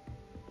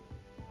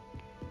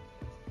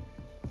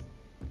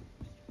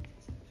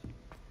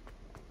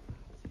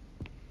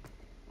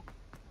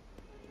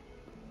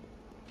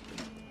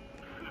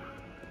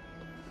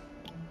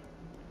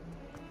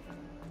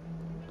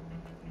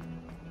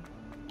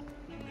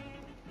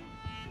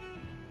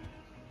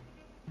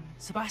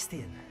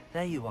 Sebastian,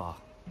 there you are.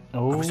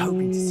 Oh, I was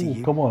hoping to see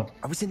you. Come on.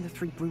 I was in the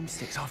Three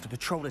Broomsticks after the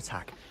troll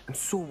attack and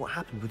saw what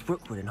happened with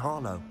Rookwood and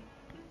Harlow.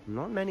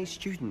 Not many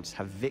students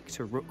have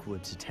Victor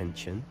Rookwood's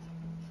attention.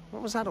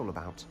 What was that all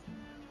about?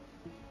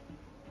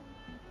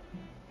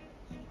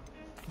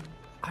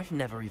 I've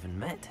never even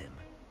met him.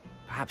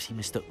 Perhaps he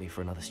mistook me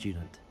for another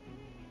student.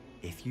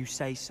 If you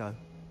say so.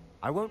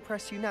 I won't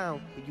press you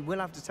now, but you will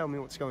have to tell me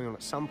what's going on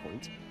at some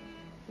point.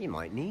 You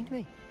might need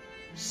me.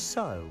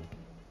 So,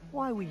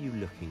 why were you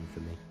looking for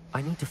me?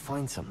 I need to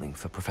find something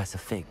for Professor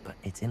Fig, but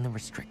it's in the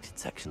restricted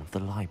section of the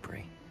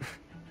library.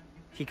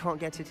 He can't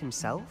get it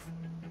himself?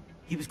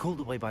 He was called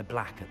away by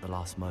Black at the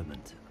last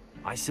moment.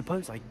 I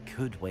suppose I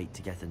could wait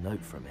to get a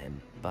note from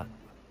him, but...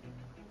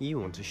 You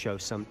want to show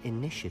some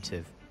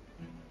initiative.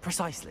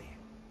 Precisely.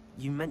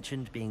 You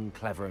mentioned being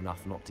clever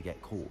enough not to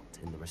get caught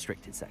in the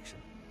restricted section.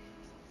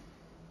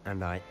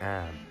 And I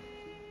am.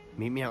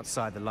 Meet me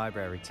outside the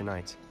library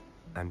tonight,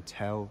 and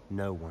tell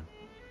no one.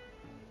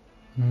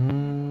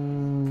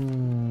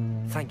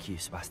 Thank you,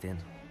 Sebastian.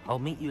 I'll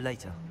meet you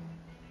later.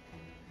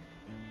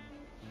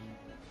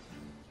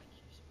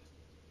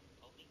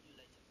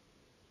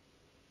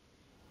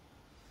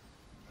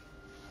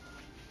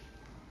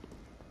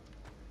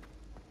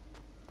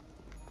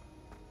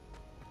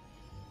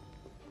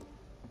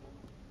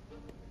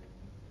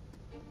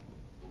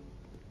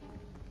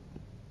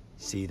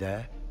 See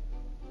there?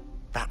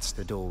 That's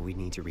the door we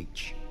need to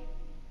reach.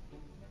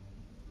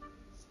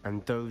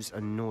 And those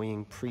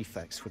annoying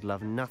prefects would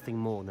love nothing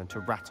more than to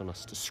rat on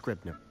us to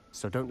Scribner.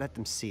 So don't let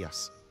them see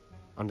us.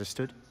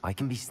 Understood? I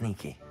can be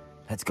sneaky.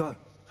 Let's go.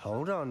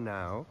 Hold on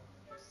now.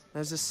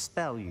 There's a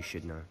spell you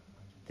should know.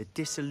 The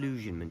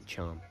Disillusionment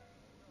Charm.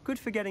 Good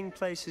for getting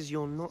places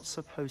you're not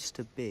supposed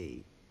to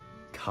be.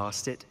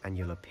 Cast it and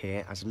you'll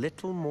appear as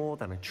little more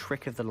than a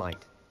trick of the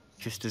light.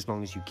 Just as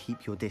long as you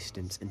keep your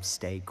distance and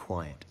stay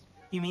quiet.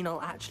 You mean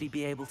I'll actually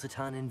be able to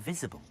turn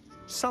invisible?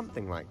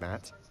 Something like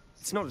that.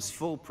 It's not as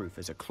foolproof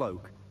as a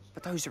cloak,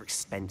 but those are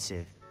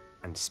expensive.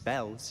 And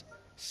spells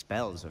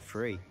are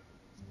free.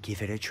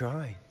 Give it a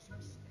try.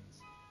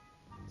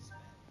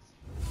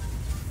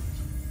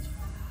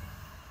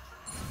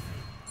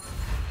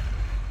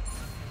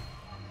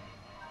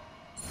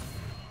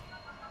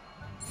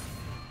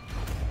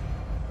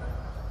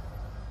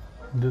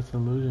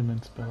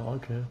 Disillusionment spell,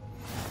 okay.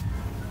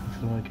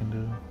 That's what I can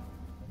do.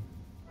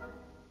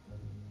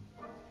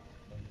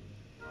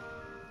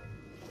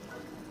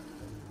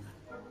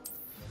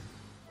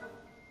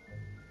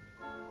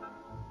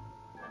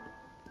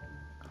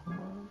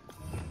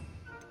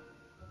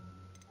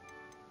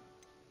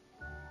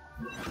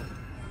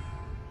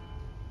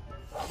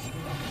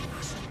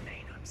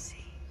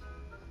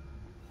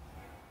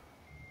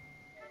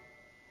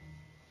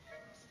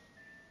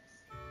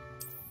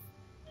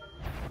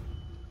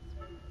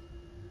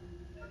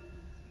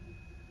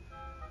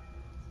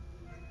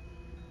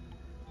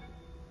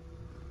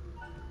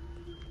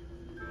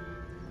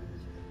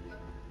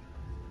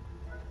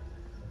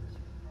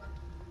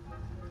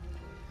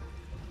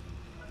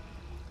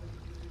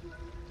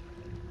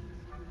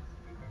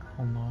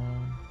 Hold on.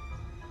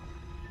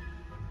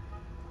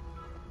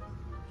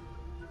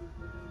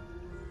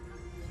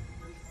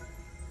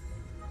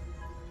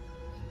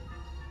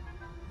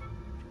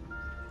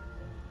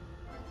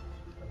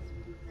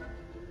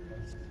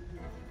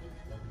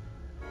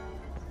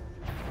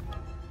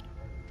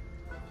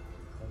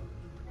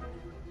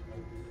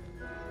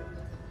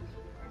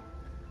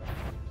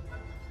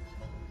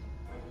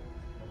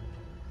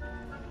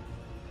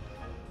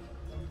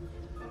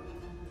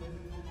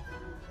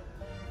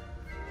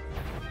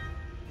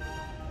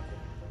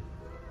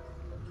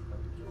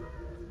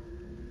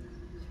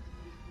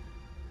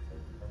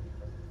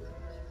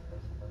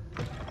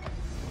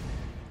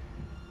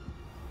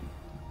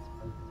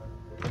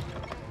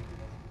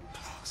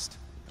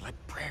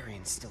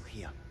 Still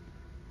here.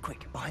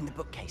 Quick, behind the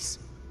bookcase.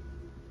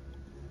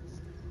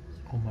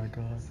 Oh my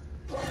god.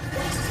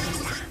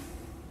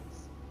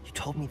 You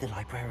told me the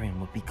librarian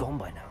would be gone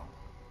by now.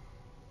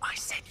 I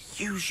said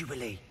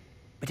usually,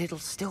 but it'll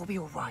still be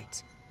all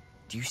right.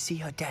 Do you see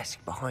her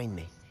desk behind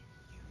me?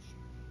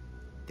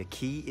 The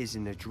key is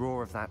in the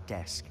drawer of that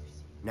desk.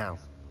 Now,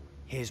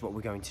 here's what we're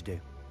going to do.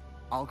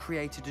 I'll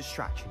create a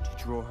distraction to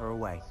draw her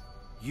away.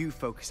 You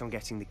focus on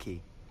getting the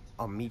key.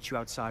 I'll meet you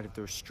outside of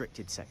the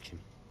restricted section.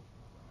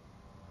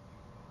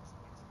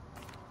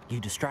 You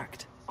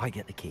distract, I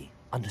get the key.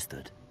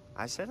 Understood.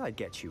 I said I'd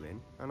get you in,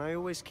 and I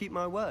always keep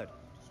my word.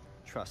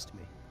 Trust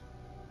me.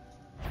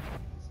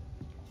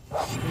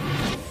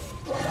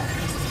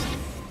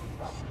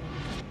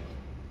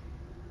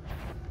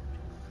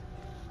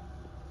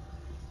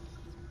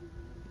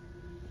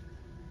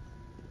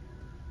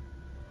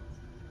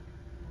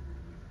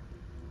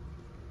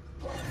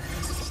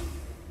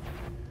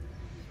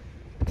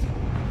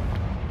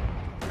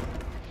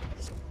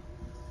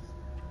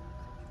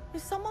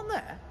 Is someone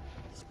there?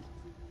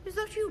 Is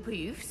that you,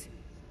 Peeves?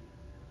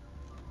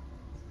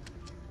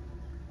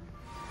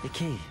 The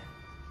key.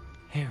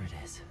 Here it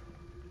is.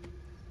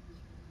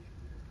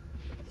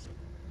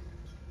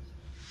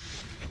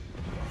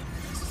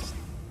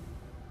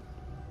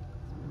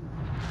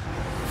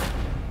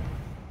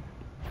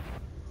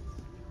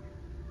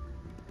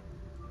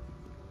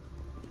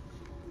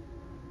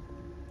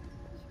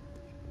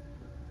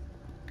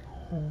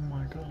 Oh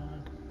my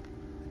god.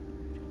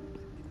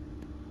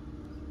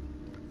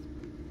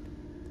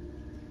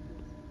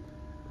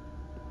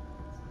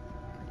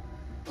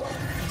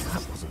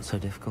 That wasn't so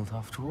difficult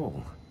after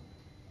all.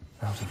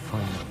 Now to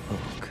find the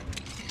book.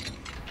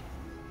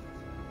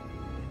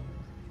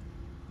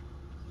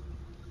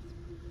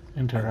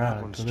 Interact.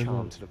 That one's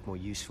charmed to look more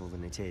useful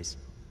than it is.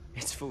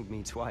 It's fooled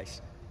me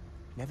twice.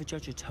 Never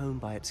judge a tome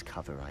by its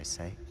cover, I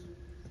say.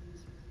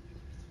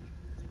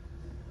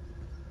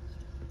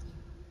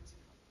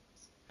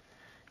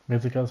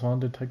 Basic as one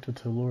detected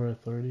to lure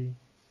authority.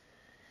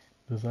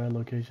 Desired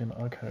location,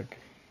 okay.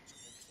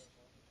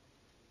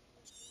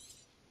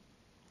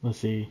 Let's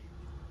see.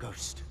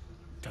 Ghost,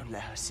 don't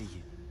let her see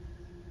you.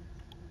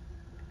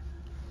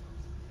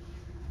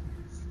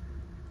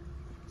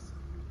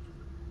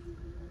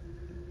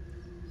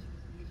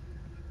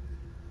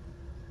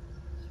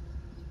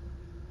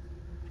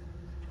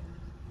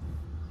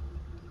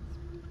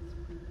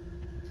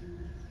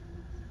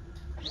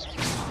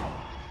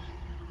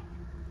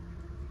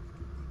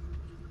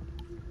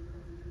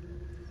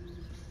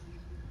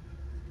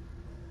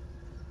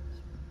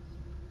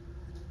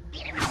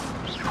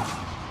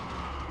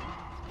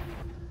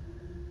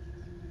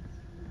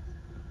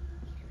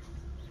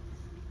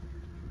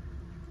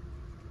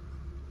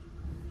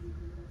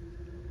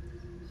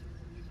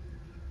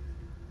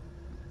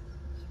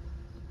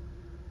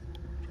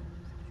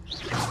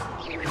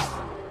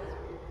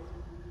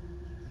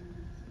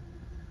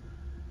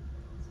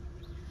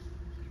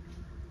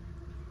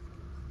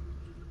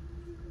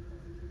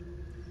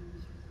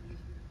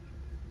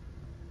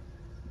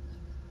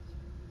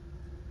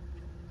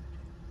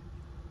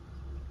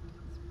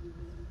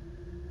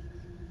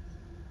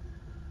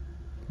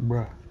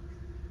 Bruh.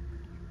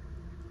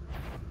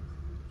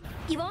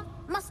 Yvonne,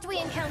 must we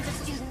encounter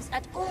students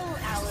at all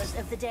hours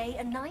of the day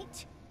and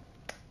night?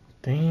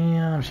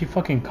 Damn, she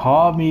fucking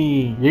called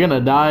me. You're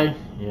gonna die?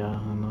 Yeah,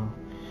 I know.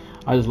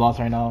 I just lost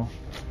right now.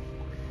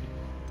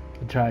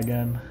 I'll try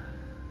again.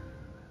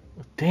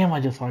 Damn, I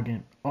just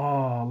fucking...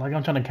 Oh, like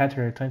I'm trying to catch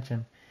her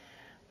attention.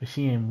 But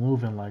she ain't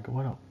moving. Like,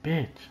 what a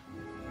bitch.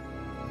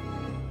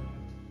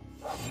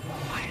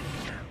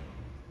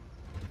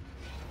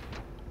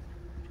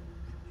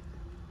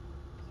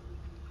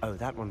 Oh,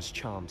 that one's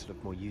charmed to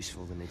look more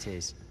useful than it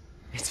is.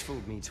 It's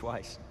fooled me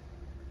twice.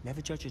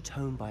 Never judge a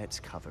tome by its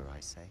cover, I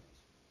say.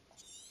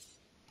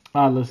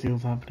 Ah, let's see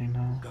what's happening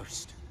now.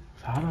 Ghost.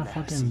 So how do I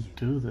fucking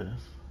do this?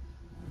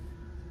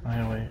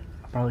 Oh, wait.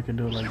 I probably could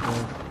do it like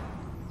this.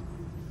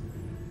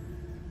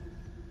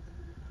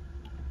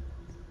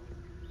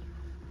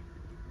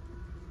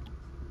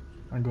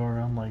 I go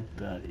around like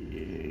that.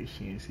 Yeah,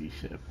 she ain't see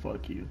shit.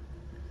 Fuck you.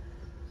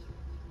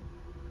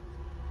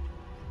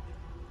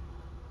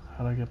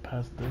 How do I get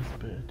past this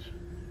bitch?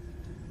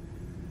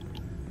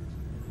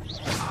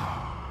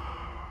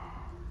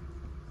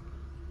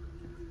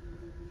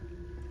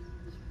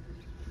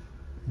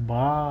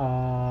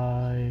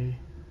 Bye.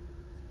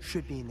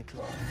 Should be in the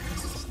club.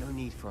 There's no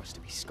need for us to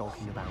be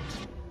skulking about.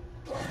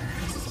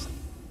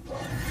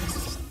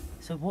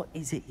 So what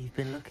is it you've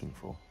been looking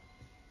for?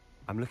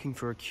 I'm looking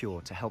for a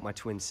cure to help my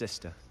twin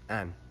sister,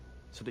 Anne,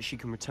 so that she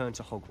can return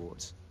to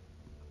Hogwarts.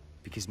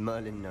 Because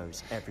Merlin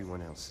knows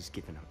everyone else has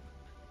given up.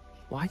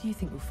 Why do you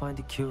think we'll find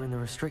a cure in the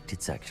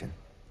restricted section?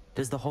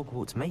 Does the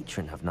Hogwarts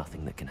matron have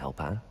nothing that can help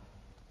Anne?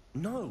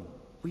 No!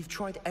 We've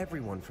tried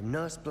everyone from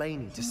Nurse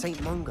Blaney to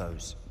St.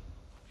 Mungo's.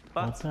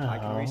 But I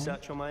can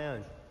research on my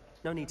own.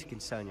 No need to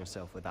concern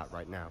yourself with that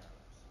right now.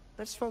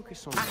 Let's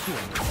focus on the cure.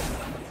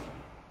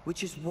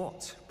 Which is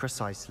what,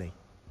 precisely?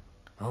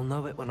 I'll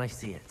know it when I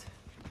see it.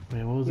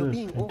 Wait, what was You're this?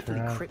 being awfully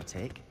Interact.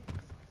 cryptic.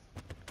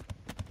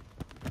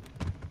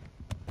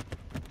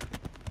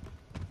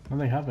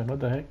 Nothing happened. What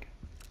the heck?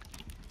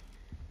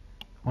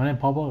 Why didn't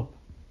it pop up?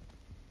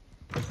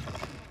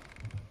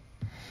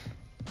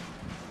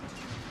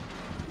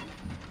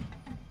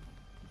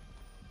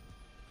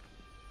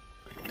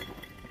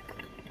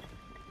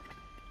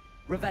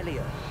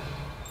 Revelio.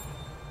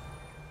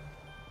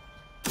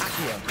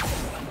 Accio.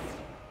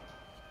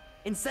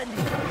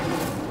 Incendio.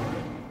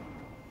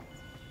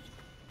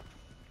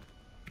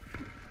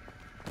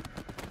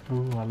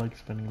 Ooh, I like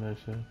spinning that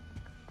shit.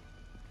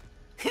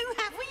 Who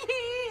have we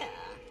here?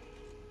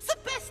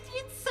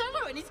 Sebastian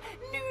Solo and his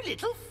new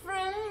little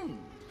friend.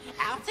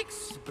 Out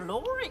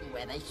exploring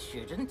where they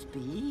shouldn't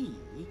be.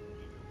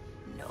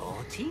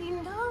 Naughty,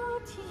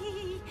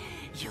 naughty.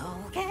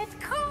 You'll get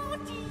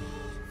caughty.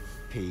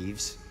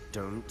 Peeves,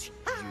 don't you...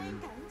 I'm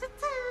going to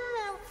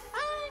tell.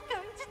 I'm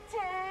going to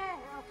tell.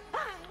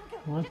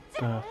 I'm going What to the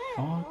tell.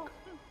 fuck?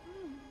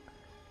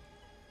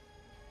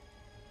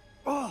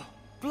 Oh,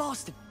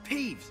 blasted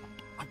Peeves!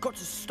 I've got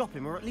to stop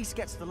him, or at least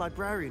get to the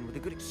librarian with a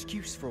good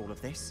excuse for all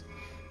of this.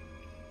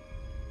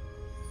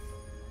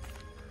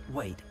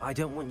 Wait, I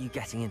don't want you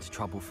getting into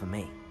trouble for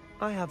me.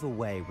 I have a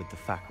way with the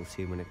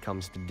faculty when it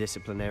comes to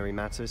disciplinary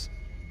matters.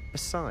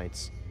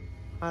 Besides,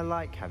 I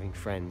like having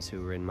friends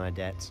who are in my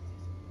debt.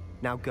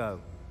 Now go.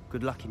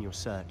 Good luck in your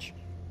search.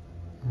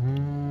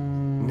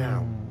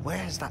 Now,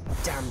 where's that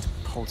damned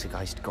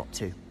poltergeist got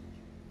to?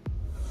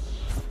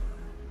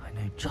 I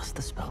know just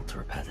the spell to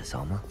repair this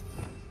armor.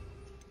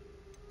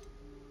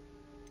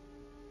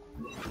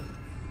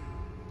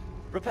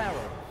 Reparo.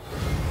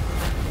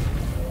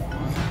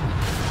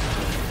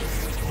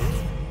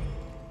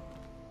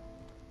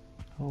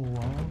 Oh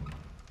wow.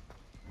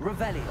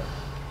 Revelio.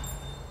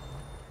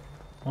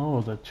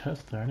 Oh, there's a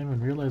chest there. I didn't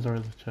even realize there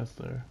was a chest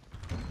there.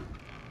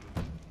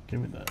 Give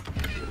me that.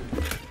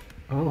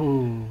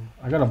 Oh,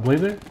 I got a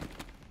blazer?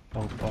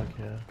 Oh fuck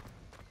yeah.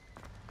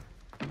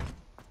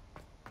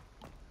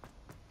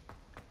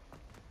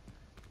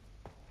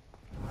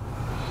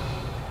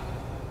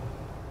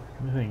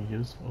 Anything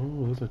useful?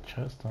 Oh, there's a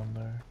chest on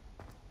there.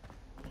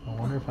 I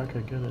wonder if I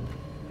could get it.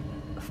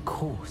 Of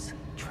course,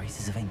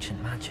 traces of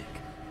ancient magic.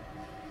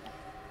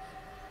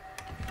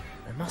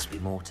 There must be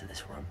more to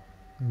this room.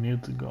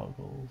 Mute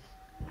goggles.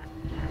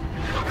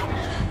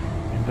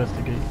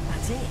 Investigate.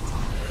 That's it.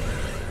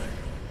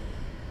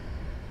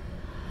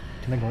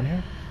 Can I go in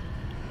here?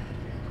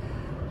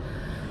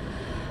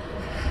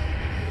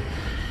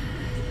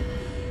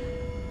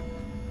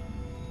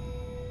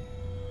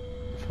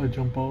 If I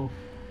jump off.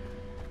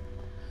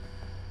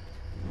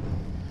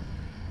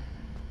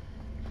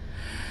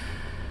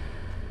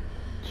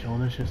 Yo,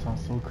 this shit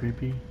sounds so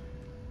creepy.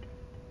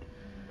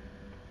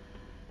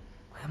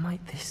 Where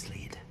might this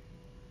lead?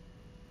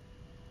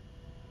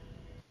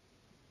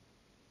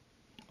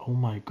 Oh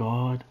my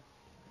god.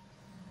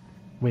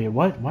 Wait,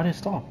 what? Why did it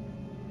stop?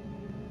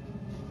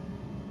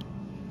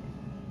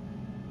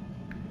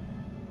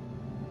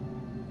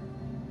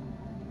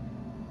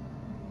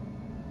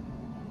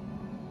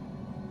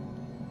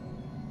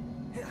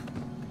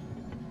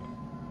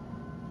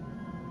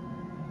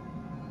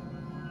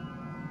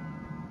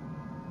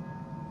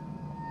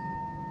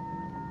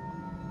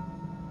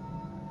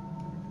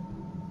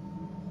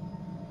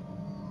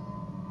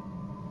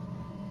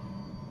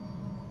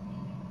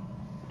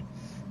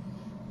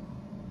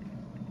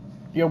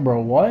 Yo,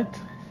 bro, what?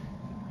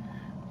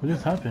 What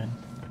just happened?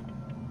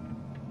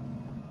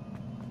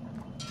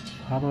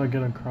 How do I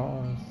get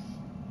across?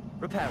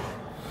 Reparo.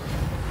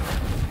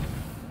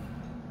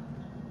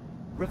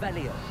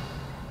 Revelio.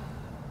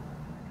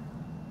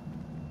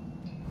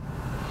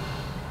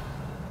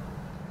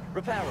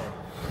 Reparo.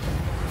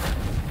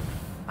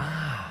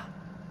 Ah,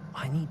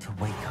 I need to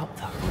wake up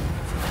that room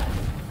over there.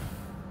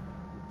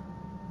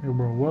 Yo,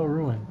 bro, what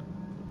ruin?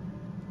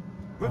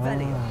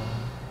 Revelio. Ah.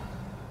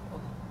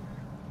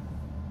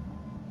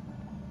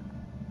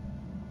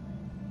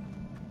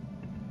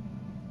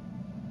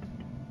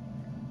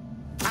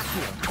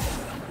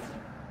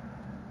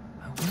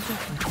 I wonder if I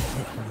can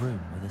hit the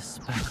room with a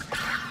spell.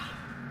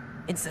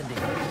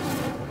 Incendio.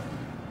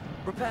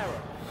 Reparo.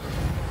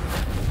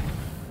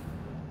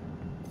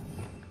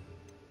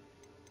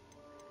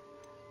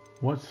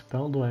 What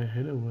spell do I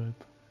hit it with?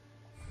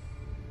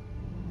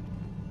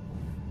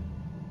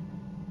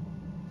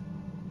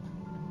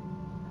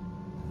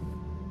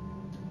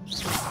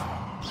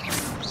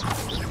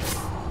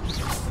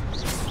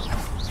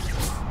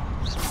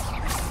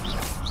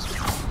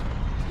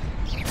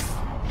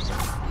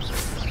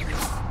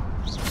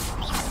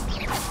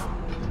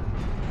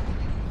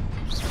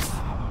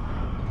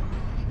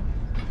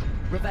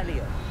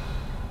 Revelio.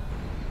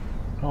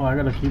 Oh, I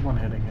gotta keep on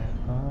hitting it.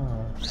 Ah.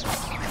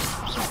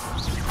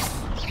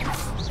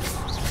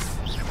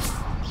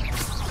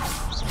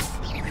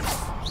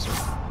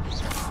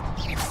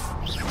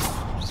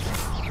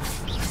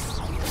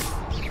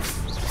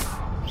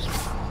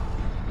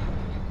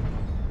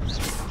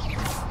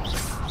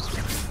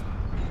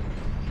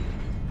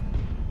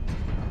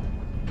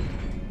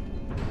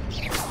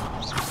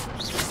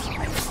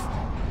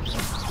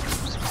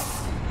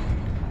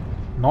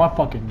 No, I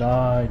fucking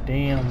died.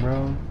 Damn,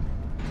 bro.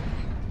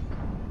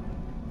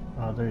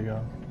 Oh, there you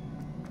go.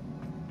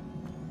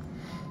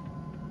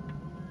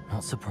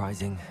 Not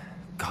surprising.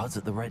 Guards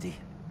at the ready.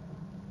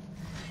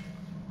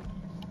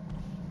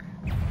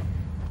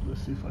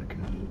 Let's see if I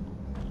can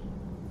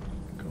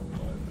go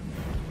by them.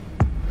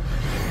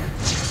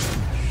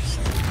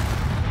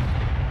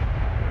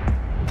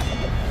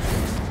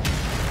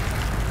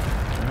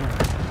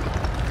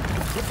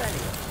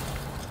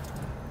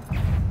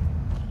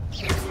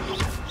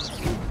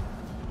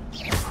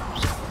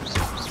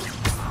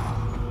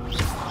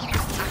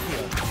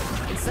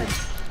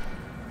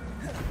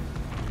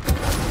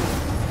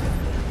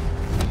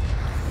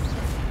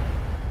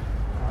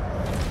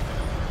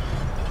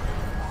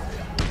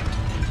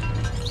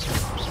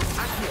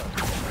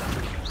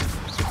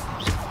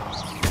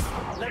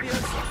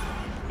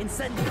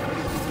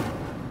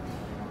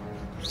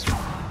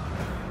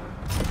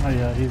 Oh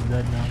yeah, he's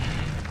dead now.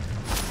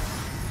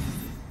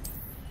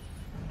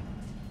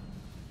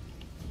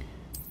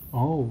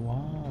 Oh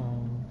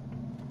wow.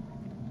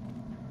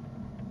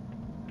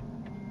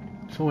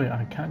 So wait,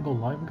 I can't go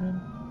live again?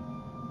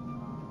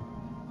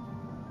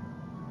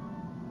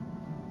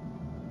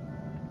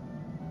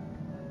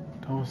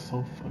 That was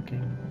so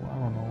fucking... I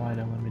don't know why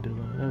they let me do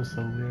that. That was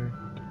so weird.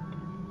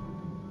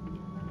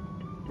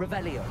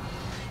 Revelio.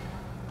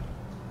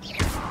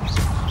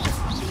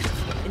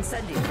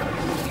 Incendio.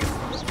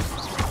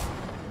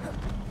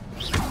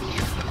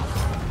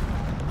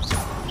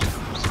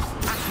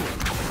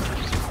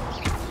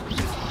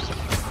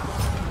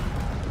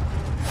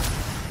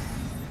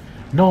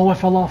 No, I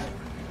fell off.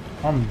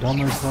 I'm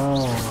dumb as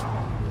hell.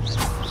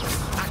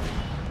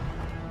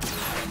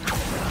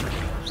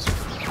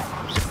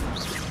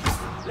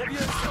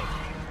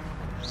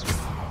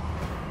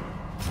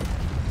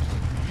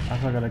 I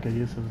still gotta get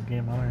used to this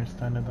game. I don't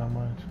understand it that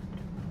much.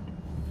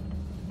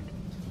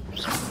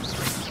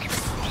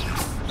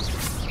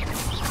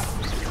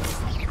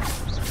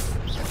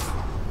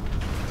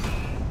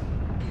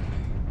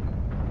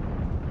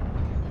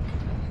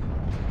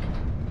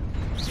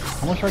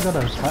 How much I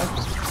gotta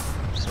attack?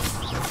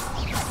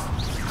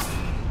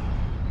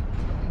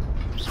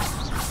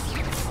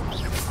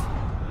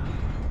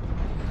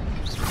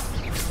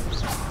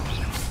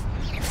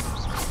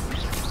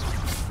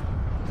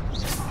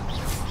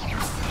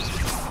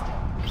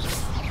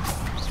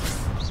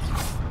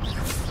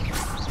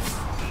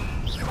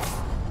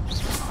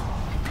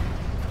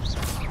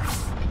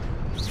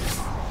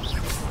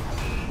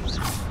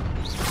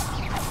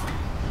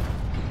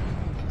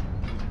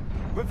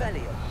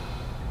 Revelio.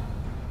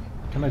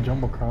 Can I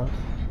jump across?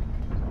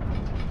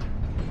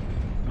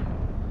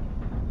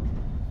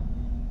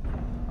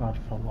 God,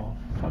 fell off.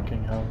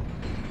 Fucking hell.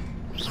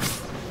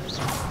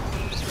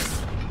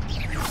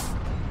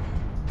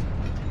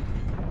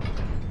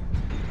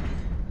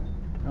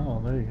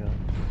 Oh, there you go.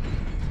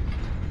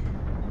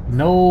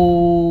 No.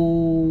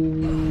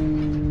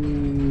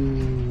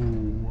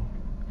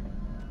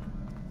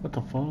 What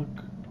the fuck?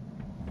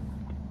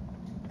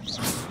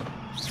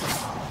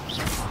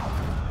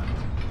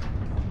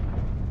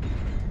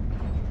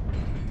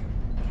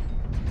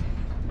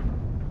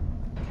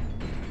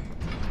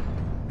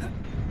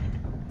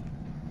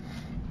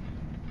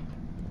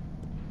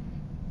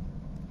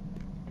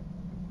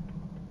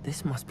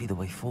 This must be the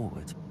way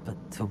forward,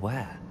 but to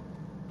where?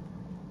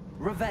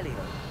 Revelio.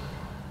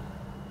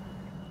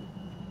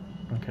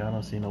 Okay, I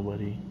don't see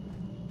nobody.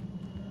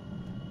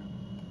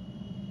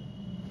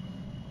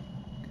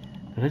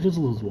 Did I just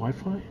lose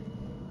Wi-Fi?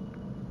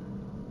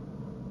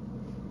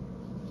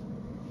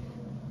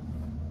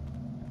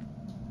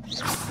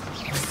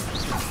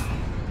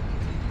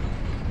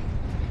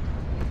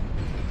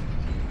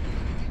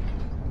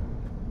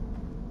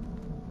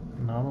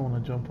 No, I don't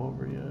want to jump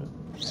over yet.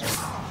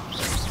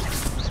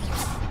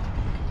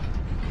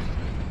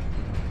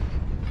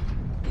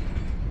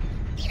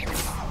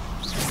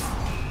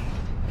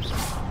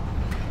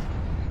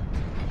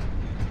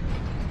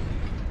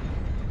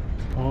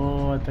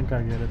 Oh, I think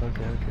I get it.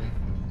 Okay, okay.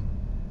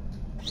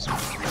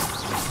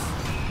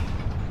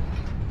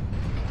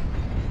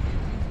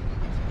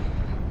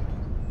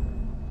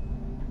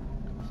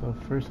 So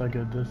first I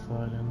get this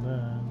side and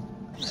then...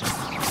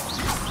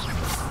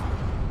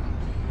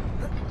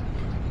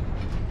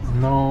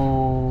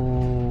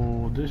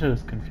 No, this shit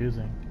is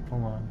confusing.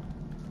 Hold on.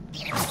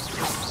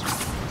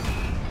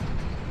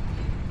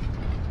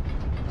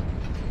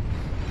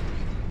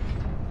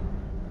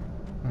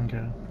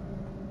 Okay.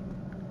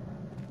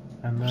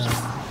 And then...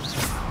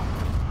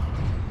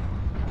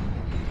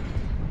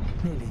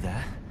 Nearly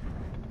there.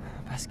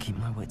 Best keep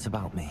my wits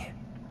about me.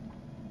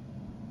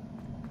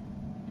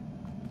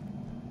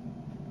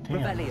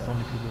 Damn, there's so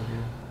many people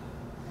here.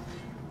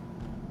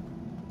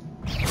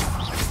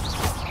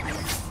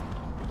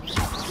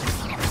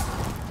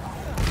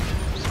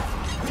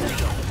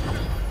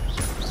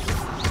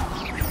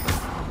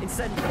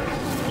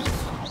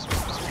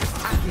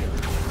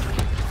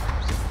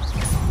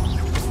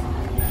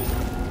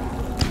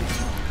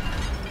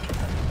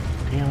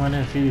 Damn, I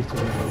didn't see these two.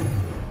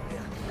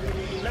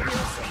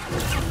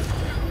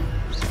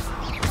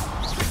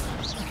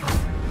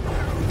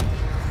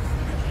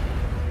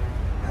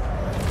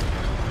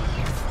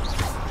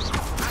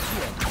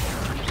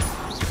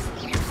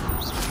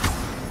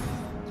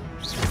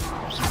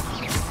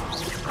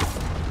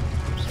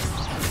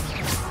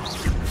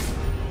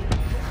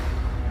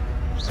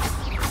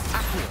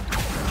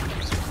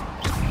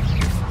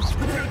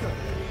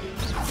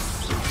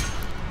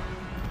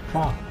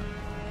 Fuck.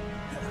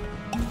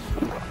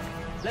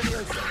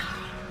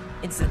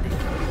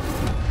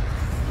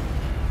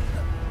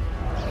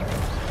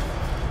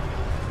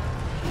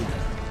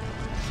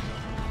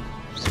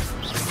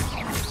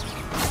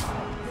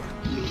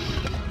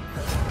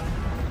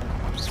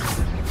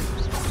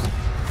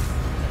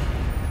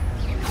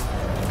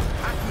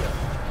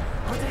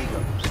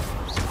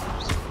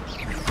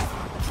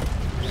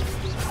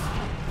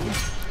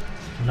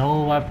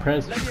 gotta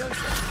press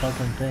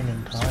fucking thing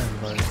in time,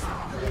 but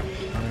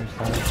I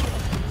understand.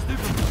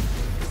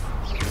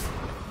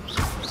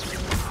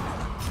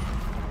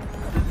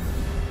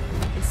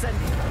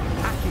 Incendio.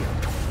 Accio.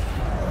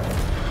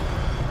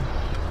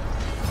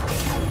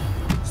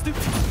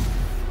 Stupid.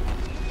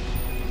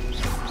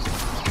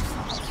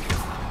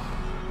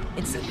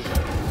 Incendio.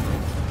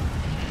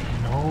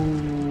 No.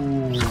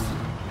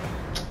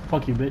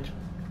 Fuck you, bitch.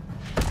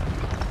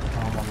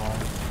 Oh my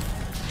god.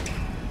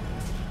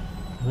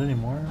 Is there any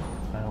more?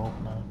 I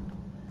hope not.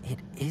 It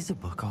is a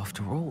book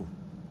after all.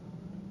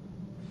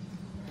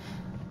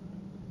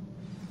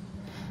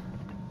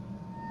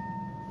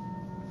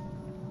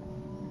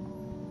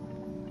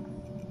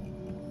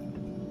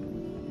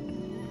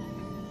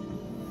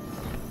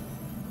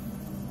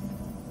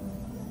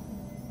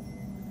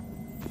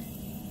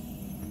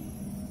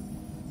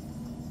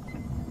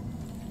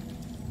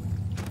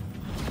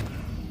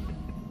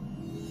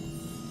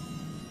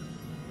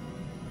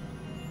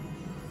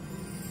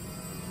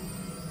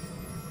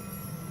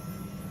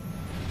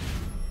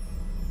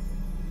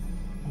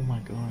 Oh my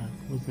god,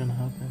 what's gonna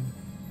happen?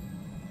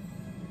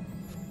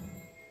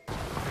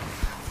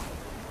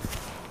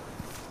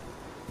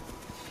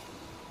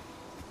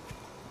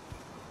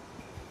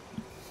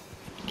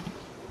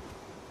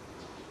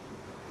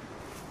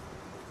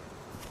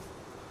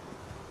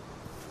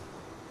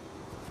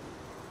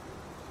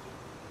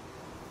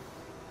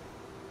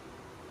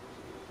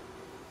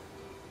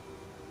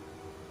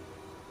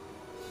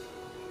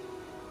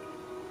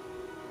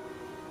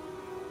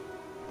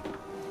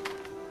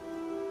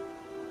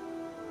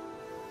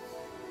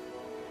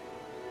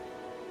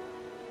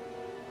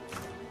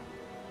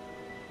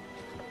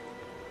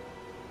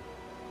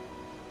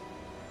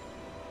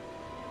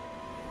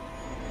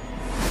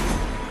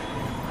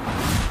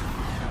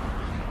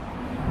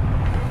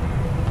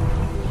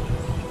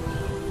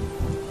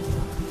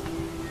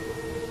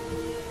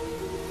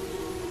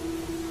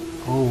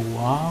 Oh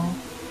wow.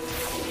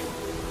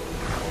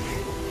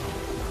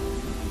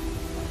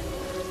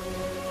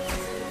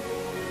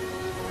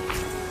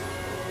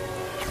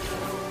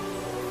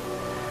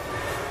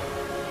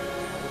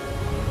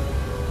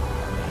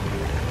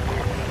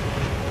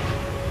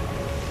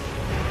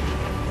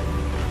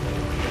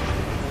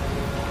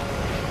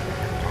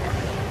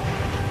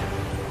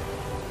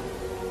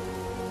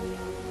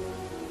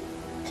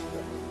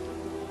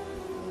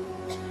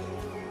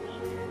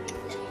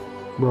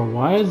 Bro,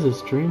 why is the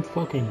stream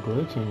fucking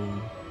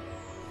glitching?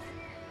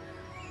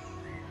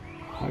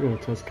 I gotta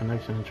test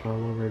connection and try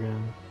all over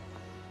again.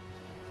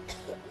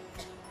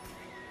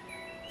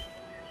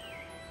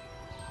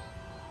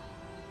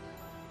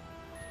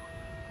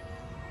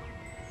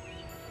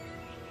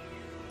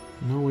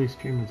 No way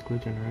stream is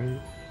glitching,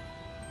 right?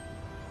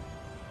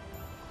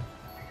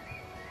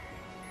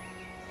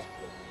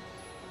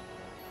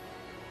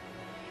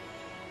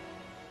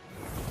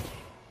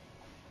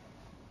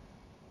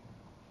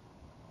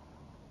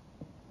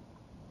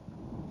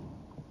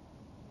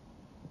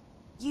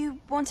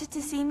 You wanted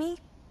to see me?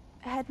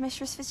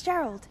 Headmistress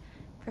Fitzgerald,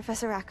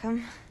 Professor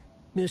Rackham.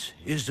 Miss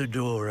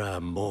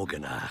Isadora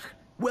Morganach,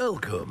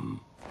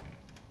 welcome.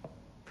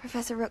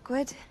 Professor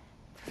Rookwood,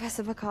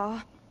 Professor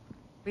Bakar.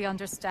 We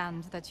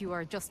understand that you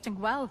are adjusting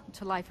well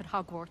to life at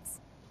Hogwarts.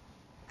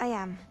 I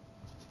am.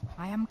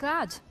 I am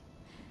glad.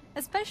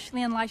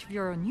 Especially in light of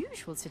your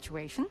unusual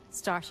situation,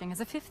 starting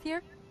as a 5th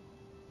year.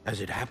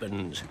 As it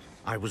happens,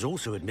 I was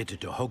also admitted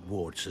to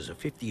Hogwarts as a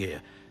 5th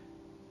year.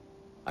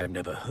 I've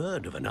never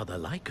heard of another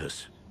like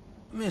us.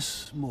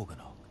 Miss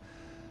Morganach,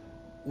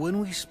 when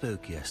we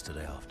spoke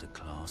yesterday after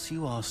class,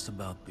 you asked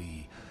about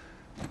the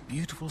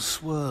beautiful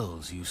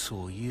swirls you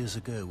saw years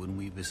ago when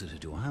we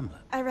visited your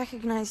hamlet. I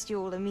recognized you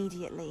all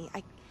immediately.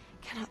 I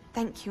cannot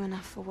thank you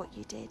enough for what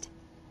you did.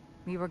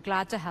 We were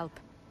glad to help.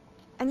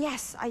 And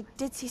yes, I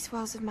did see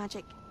swirls of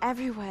magic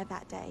everywhere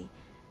that day.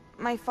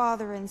 My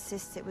father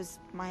insists it was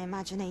my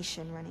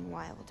imagination running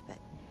wild, but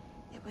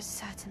it was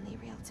certainly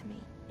real to me.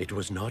 It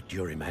was not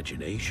your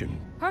imagination.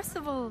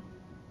 Percival,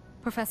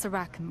 Professor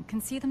Rackham can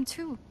see them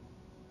too.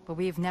 But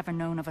we've never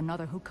known of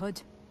another who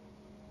could.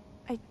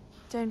 I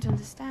don't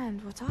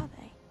understand. What are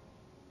they?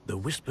 The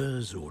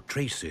whispers or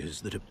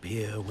traces that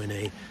appear when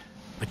a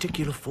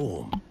particular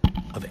form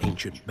of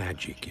ancient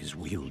magic is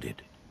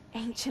wielded.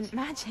 Ancient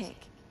magic?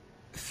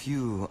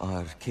 Few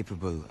are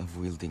capable of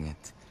wielding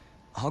it.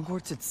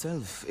 Hogwarts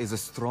itself is a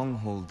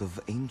stronghold of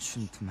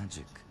ancient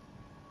magic.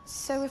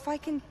 So if I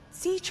can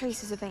see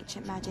traces of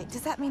ancient magic,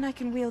 does that mean I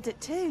can wield it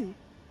too?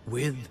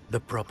 With the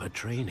proper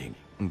training.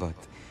 But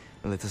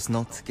let us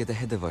not get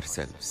ahead of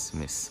ourselves,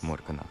 Miss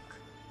Morganach.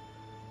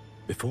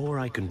 Before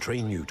I can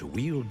train you to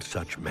wield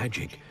such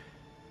magic,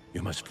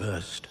 you must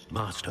first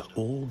master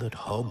all that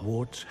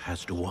Hogwarts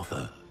has to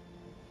offer.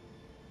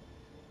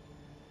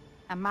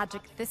 A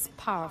magic this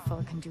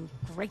powerful can do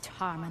great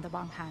harm in the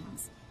wrong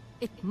hands.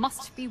 It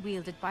must be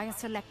wielded by a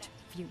select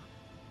few.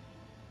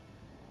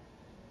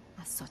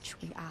 As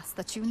such, we ask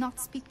that you not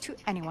speak to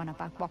anyone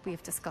about what we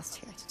have discussed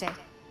here today.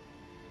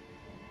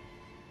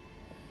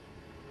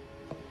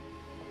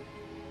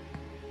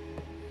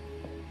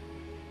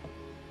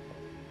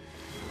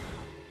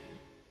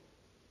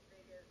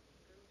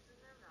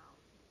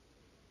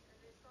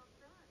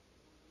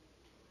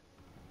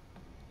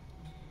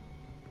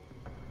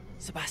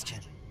 Sebastian.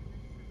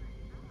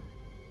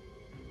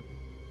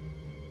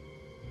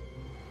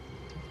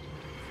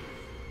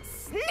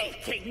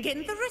 Sneaking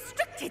in the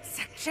restricted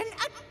section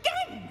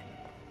again!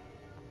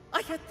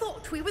 I had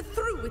thought we were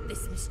through with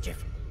this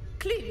mischief.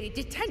 Clearly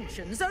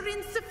detentions are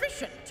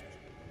insufficient.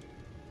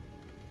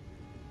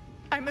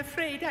 I'm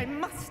afraid I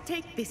must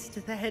take this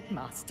to the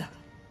headmaster.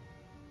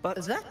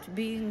 But that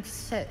being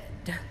said,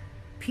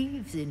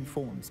 Peeves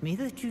informs me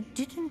that you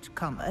didn't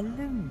come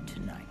alone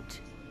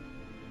tonight.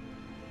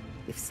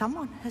 If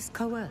someone has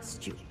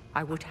coerced you,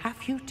 I would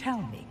have you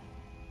tell me.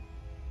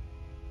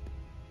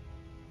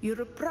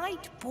 You're a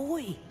bright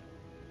boy.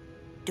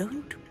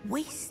 Don't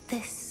waste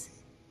this.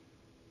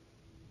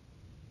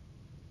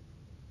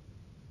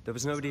 There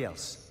was nobody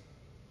else.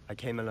 I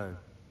came alone.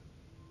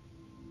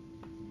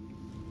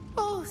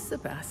 Oh,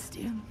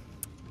 Sebastian.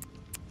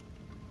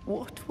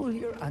 What will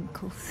your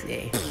uncle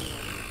say?